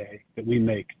each day that we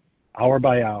make, hour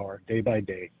by hour, day by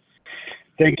day.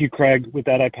 Thank you, Craig. With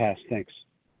that, I pass. Thanks.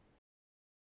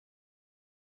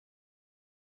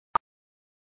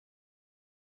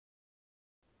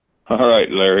 All right,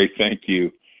 Larry. Thank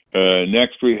you.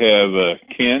 Next, we have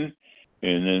Ken,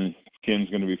 and then Ken's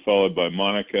going to be followed by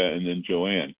Monica and then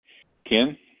Joanne.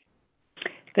 Ken?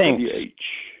 Thanks. WH.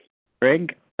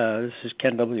 Greg, this is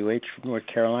Ken WH from North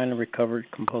Carolina,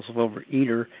 recovered compulsive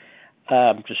overeater.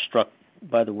 I'm just struck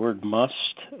by the word must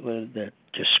that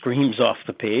just screams off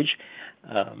the page.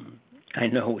 I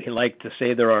know we like to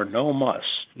say there are no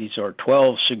musts. These are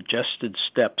 12 suggested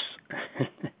steps.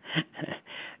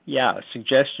 Yeah,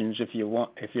 suggestions if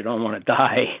you don't want to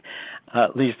die,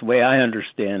 at least the way I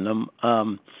understand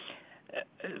them.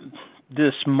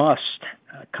 This must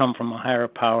come from a higher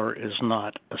power is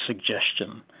not a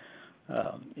suggestion.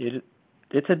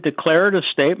 It's a declarative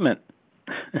statement,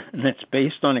 and it's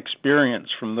based on experience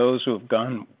from those who have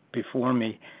gone before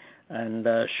me and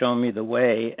shown me the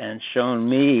way and shown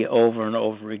me over and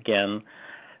over again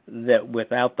that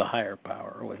without the higher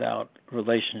power, without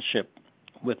relationship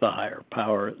with the higher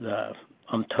power,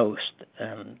 I'm toast.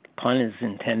 And pun is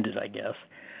intended, I guess,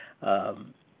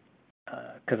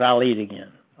 because I'll eat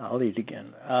again.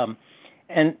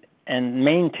 And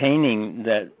maintaining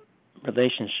that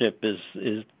relationship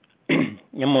is the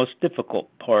most difficult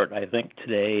part, I think,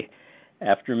 today,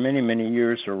 after many, many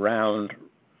years around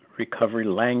recovery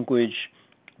language,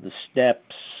 the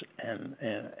steps,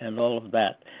 and all of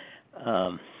that.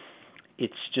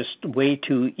 It's just way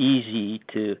too easy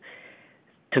to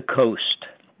coast.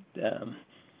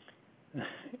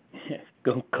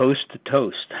 Go coast to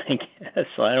toast, I guess.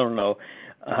 I don't know.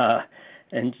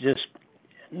 And just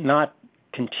not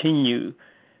continue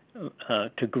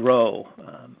to grow,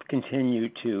 continue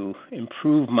to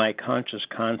improve my conscious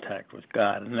contact with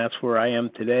God. And that's where I am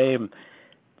today. I'm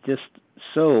just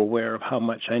so aware of how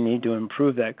much I need to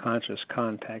improve that conscious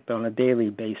contact on a daily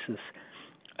basis.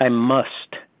 I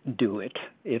must do it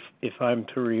if I'm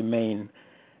to remain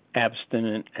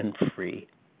abstinent and free.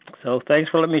 So thanks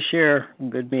for letting me share.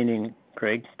 Good meeting,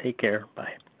 Craig. Take care.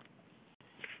 Bye.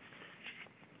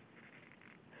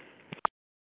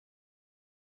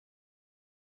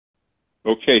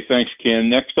 Okay, thanks, Ken.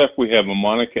 Next up, we have a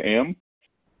Monica M.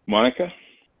 Monica?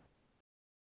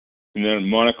 And then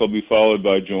Monica will be followed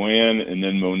by Joanne, and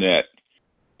then Monette,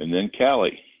 and then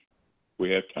Callie.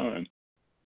 We have time.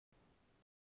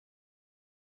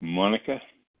 Monica?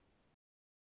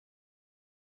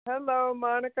 Hello,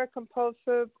 Monica,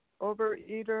 compulsive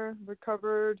overeater,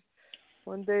 recovered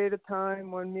one day at a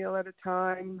time, one meal at a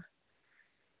time.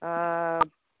 I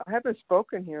haven't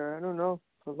spoken here, I don't know,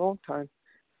 for a long time.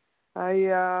 A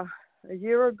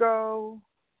year ago,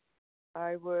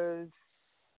 I was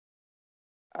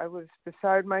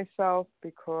beside myself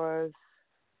because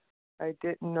I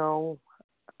didn't know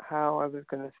how I was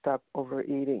going to stop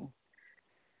overeating.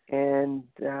 And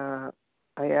I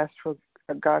asked for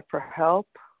God for help,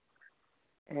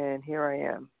 and here I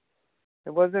am. It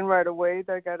wasn't right away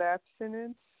that I got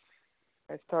abstinence.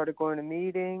 I started going to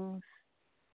meetings.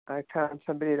 I found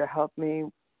somebody to help me,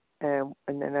 and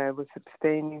then I was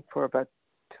abstaining for about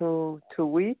two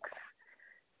weeks.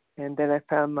 And then I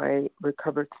found my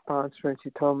recovered sponsor, and she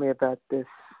told me about this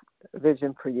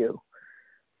Vision for You.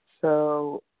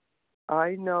 So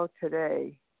I know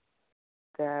today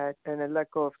that, and I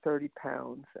let go of 30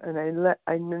 pounds. And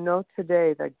I know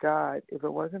today that God, if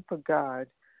it wasn't for God,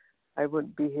 I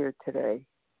wouldn't be here today.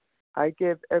 I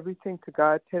give everything to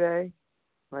God today,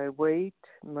 my weight,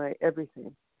 my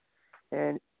everything.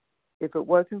 And if it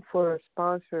wasn't for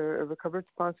a recovered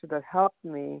sponsor that helped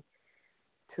me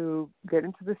to get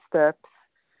into the steps,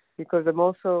 because I'm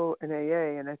also an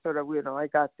AA, and I thought, I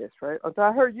got this, right? Although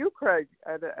I heard you, Craig,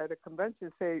 at a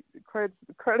convention say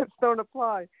credits don't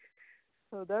apply.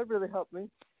 So that really helped me.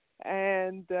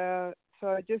 And so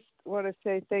I just want to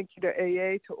say thank you to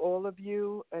AA, to all of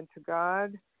you, and to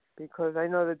God, because I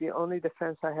know that the only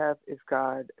defense I have is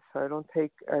God. So I don't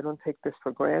take this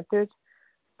for granted.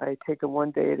 I take it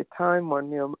one day at a time, one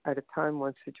meal at a time,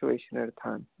 one situation at a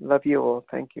time. Love you all.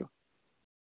 Thank you.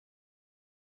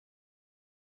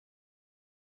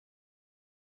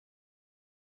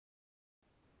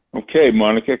 Okay,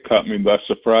 Monica, caught me by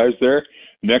surprise there.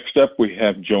 Next up, we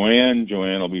have Joanne.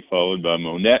 Joanne will be followed by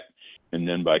Monette, and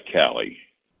then by Callie,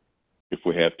 if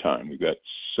we have time. We've got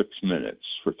 6 minutes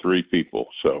for 3 people.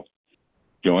 So,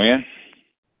 Joanne?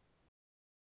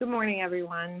 Good morning,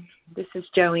 everyone. This is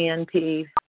Joanne P.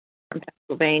 from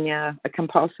Pennsylvania, a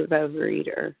compulsive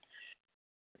overeater,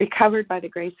 recovered by the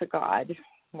grace of God,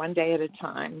 one day at a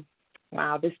time.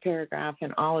 Wow, this paragraph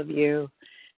and all of you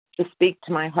just speak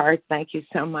to my heart. Thank you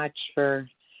so much for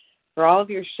all of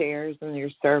your shares and your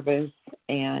service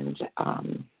and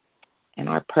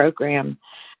our program.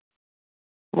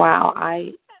 Wow,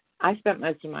 I spent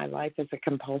most of my life as a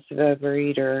compulsive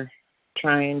overeater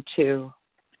trying to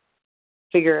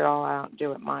figure it all out and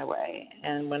do it my way.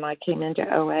 And when I came into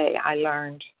OA, I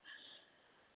learned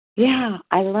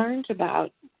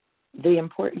about the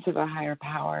importance of a higher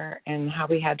power and how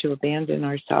we had to abandon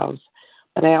ourselves.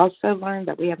 But I also learned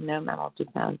that we have no mental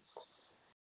defense.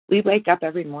 We wake up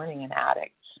every morning an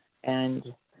addict, and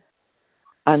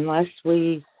unless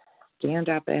we stand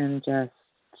up and just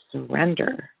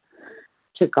surrender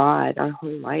to God our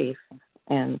whole life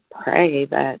and pray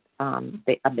that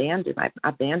they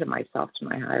abandon myself to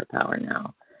my higher power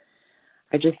now.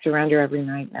 I just surrender every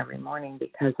night and every morning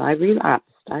because I relapsed.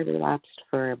 I relapsed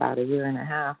for about a year and a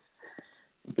half.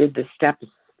 Did the steps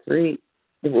 3,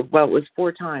 well, it was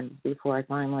 4 times before I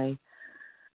finally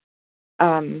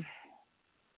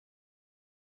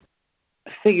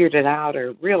figured it out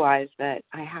or realized that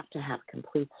I have to have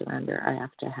complete surrender. I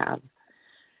have to have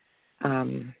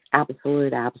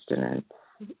absolute abstinence.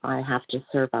 I have to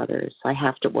serve others. I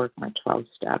have to work my 12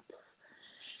 steps.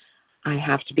 I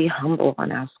have to be humble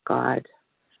and ask God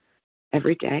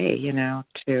every day,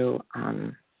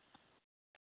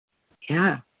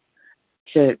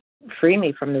 to free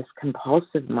me from this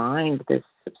compulsive mind, this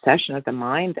obsession of the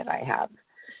mind that I have,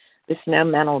 this no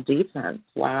mental defense.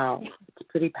 Wow, it's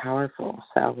pretty powerful.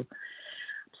 So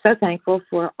thankful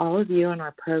for all of you in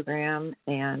our program,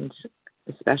 and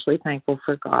especially thankful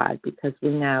for God, because we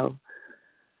know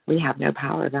we have no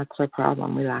power. That's our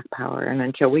problem. We lack power. And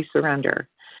until we surrender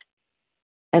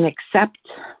and accept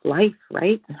life,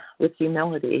 right, with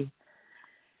humility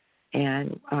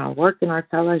and work in our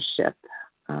fellowship,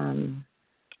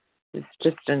 it's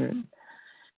just an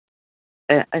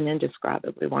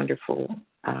indescribably wonderful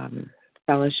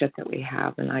fellowship that we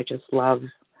have. And I just love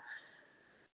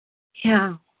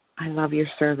your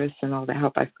service and all the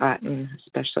help I've gotten,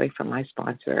 especially from my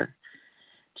sponsor,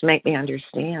 to make me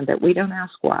understand that we don't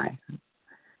ask why.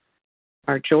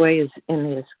 Our joy is in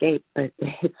the escape, but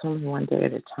it's only one day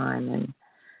at a time.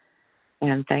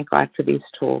 And thank God for these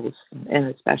tools, and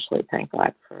especially thank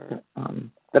God for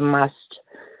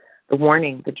the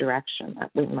warning, the direction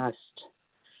that we must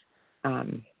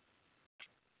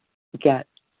get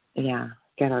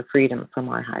our freedom from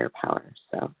our higher power.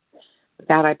 So with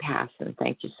that, I pass, and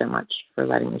thank you so much for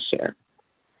letting me share.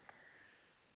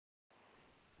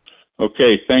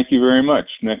 Okay, thank you very much.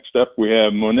 Next up, we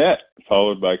have Monette,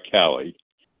 followed by Callie.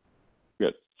 We've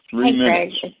got 3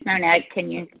 minutes. Greg, it's Monette.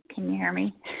 Can you hear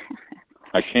me?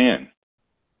 I can.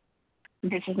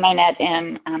 This is Monette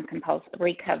M. I'm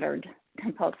recovered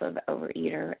compulsive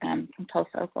overeater from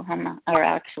Tulsa, Oklahoma, or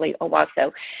actually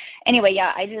Owasso. Anyway,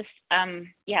 I just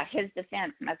his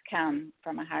defense must come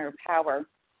from a higher power,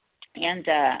 and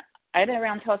I've been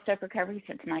around 12-step recovery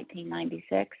since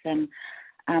 1996, and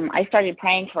I started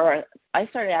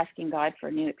asking God for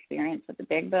a new experience with the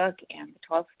Big Book and the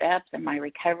 12 steps and my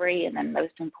recovery, and then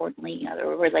most importantly, the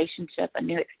relationship, a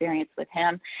new experience with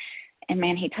Him. And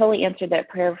man, He totally answered that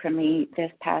prayer for me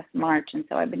this past March. And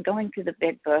so I've been going through the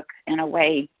Big Book in a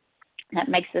way that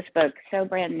makes this book so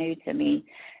brand new to me.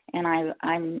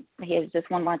 And He has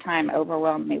just one more time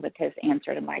overwhelmed me with His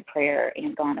answer to my prayer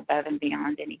and gone above and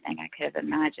beyond anything I could have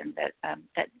imagined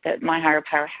that my higher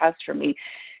power has for me.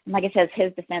 And like it says,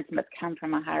 His defense must come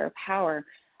from a higher power.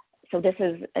 So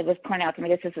it was pointed out to me,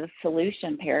 this is a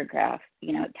solution paragraph.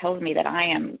 It tells me that I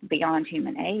am beyond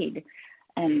human aid,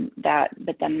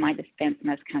 but then my defense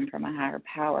must come from a higher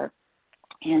power.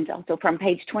 And also from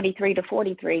page 23 to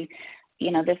 43,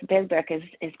 this Big Book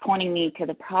is pointing me to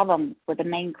the problem, with the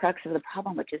main crux of the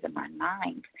problem, which is in my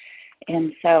mind.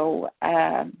 And so,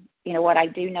 what I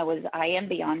do know is I am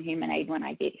beyond human aid when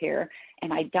I get here,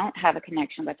 and I don't have a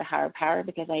connection with the higher power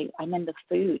because I'm in the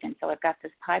food. And so I've got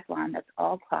this pipeline that's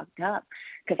all clogged up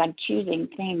because I'm choosing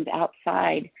things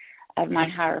outside of my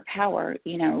higher power,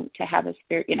 to have a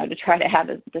spirit, to try to have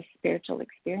the spiritual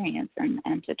experience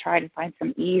and to try to find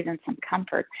some ease and some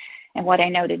comfort. And what I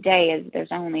know today is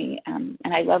there's only, and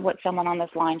I love what someone on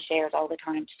this line shares all the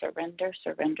time, surrender,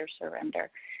 surrender, surrender.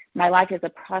 my life is a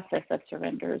process of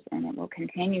surrenders, and it will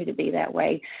continue to be that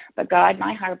way. But God,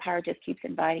 my higher power, just keeps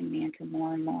inviting me into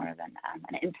more and more of an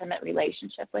intimate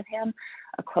relationship with Him,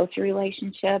 a closer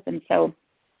relationship. And so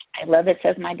I love it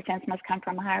says my defense must come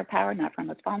from a higher power, not from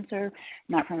a sponsor,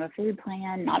 not from a food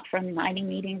plan, not from 90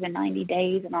 meetings in 90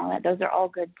 days and all that. Those are all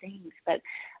good things. But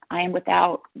I am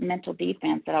without mental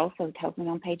defense. It also tells me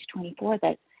on page 24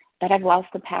 that I've lost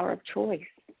the power of choice.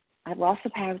 I've lost the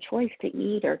power of choice to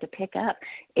eat or to pick up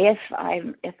if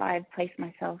I've placed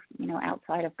myself,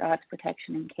 outside of God's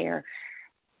protection and care.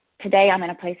 Today I'm in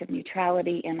a place of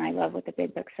neutrality, and I love what the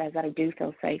Big Book says, that I do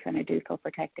feel safe and I do feel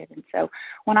protected. And so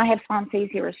when I have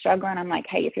sponsees who are struggling, I'm like,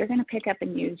 hey, if you're going to pick up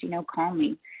and use, call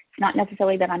me. It's not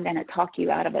necessarily that I'm going to talk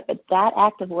you out of it, but that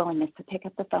act of willingness to pick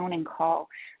up the phone and call,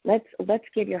 let's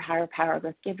give your higher power,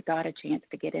 let's give God a chance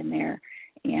to get in there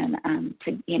and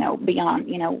to, beyond,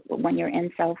 when you're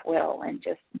in self-will and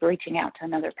just reaching out to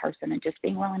another person and just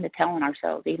being willing to tell on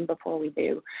ourselves even before we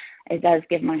do, it does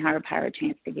give my higher power a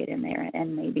chance to get in there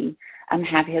and maybe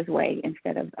have His way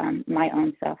instead of my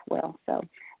own self-will. So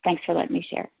thanks for letting me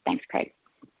share. Thanks, Craig.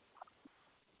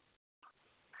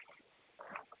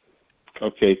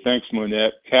 Okay, thanks,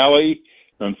 Monette. Callie,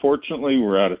 unfortunately,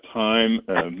 we're out of time.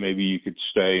 Maybe you could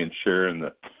stay and share in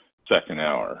the second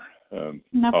hour. No.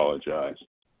 Apologize.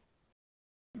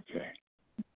 Okay.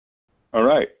 All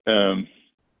right.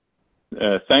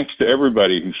 Thanks to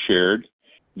everybody who shared.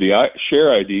 The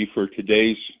share ID for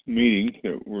today's meeting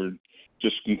that we're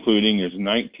just concluding is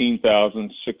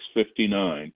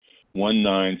 19,659,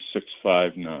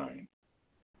 19659.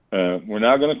 We're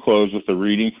now going to close with a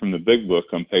reading from the Big Book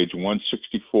on page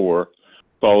 164,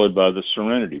 followed by the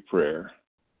Serenity Prayer.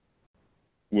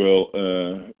 Will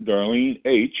Darlene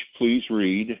H. please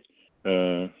read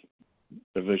A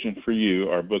Vision for You?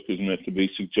 Our book is meant to be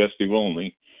suggestive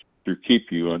only to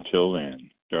keep you until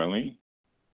then. Darlene?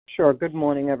 Sure. Good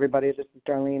morning, everybody. This is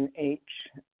Darlene H.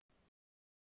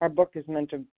 Our book is meant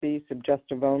to be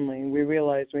suggestive only. We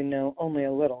realize we know only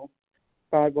a little.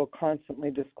 God will constantly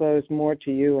disclose more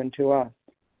to you and to us.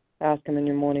 Ask Him in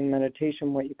your morning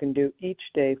meditation what you can do each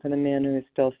day for the man who is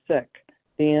still sick.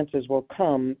 The answers will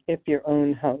come if your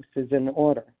own house is in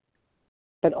order.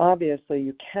 But obviously,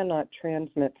 you cannot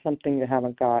transmit something you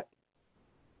haven't got.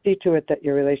 See to it that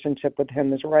your relationship with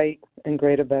Him is right, and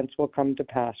great events will come to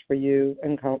pass for you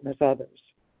and countless others.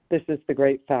 This is the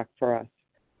great fact for us.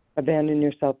 Abandon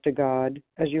yourself to God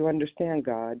as you understand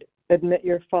God. Admit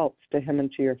your faults to Him and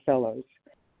to your fellows.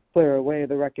 Clear away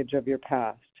the wreckage of your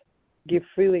past. Give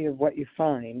freely of what you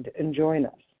find, and join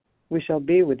us. We shall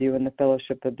be with you in the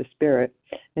fellowship of the Spirit,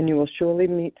 and you will surely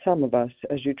meet some of us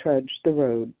as you trudge the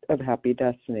road of happy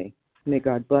destiny. May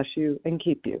God bless you and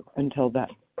keep you until then.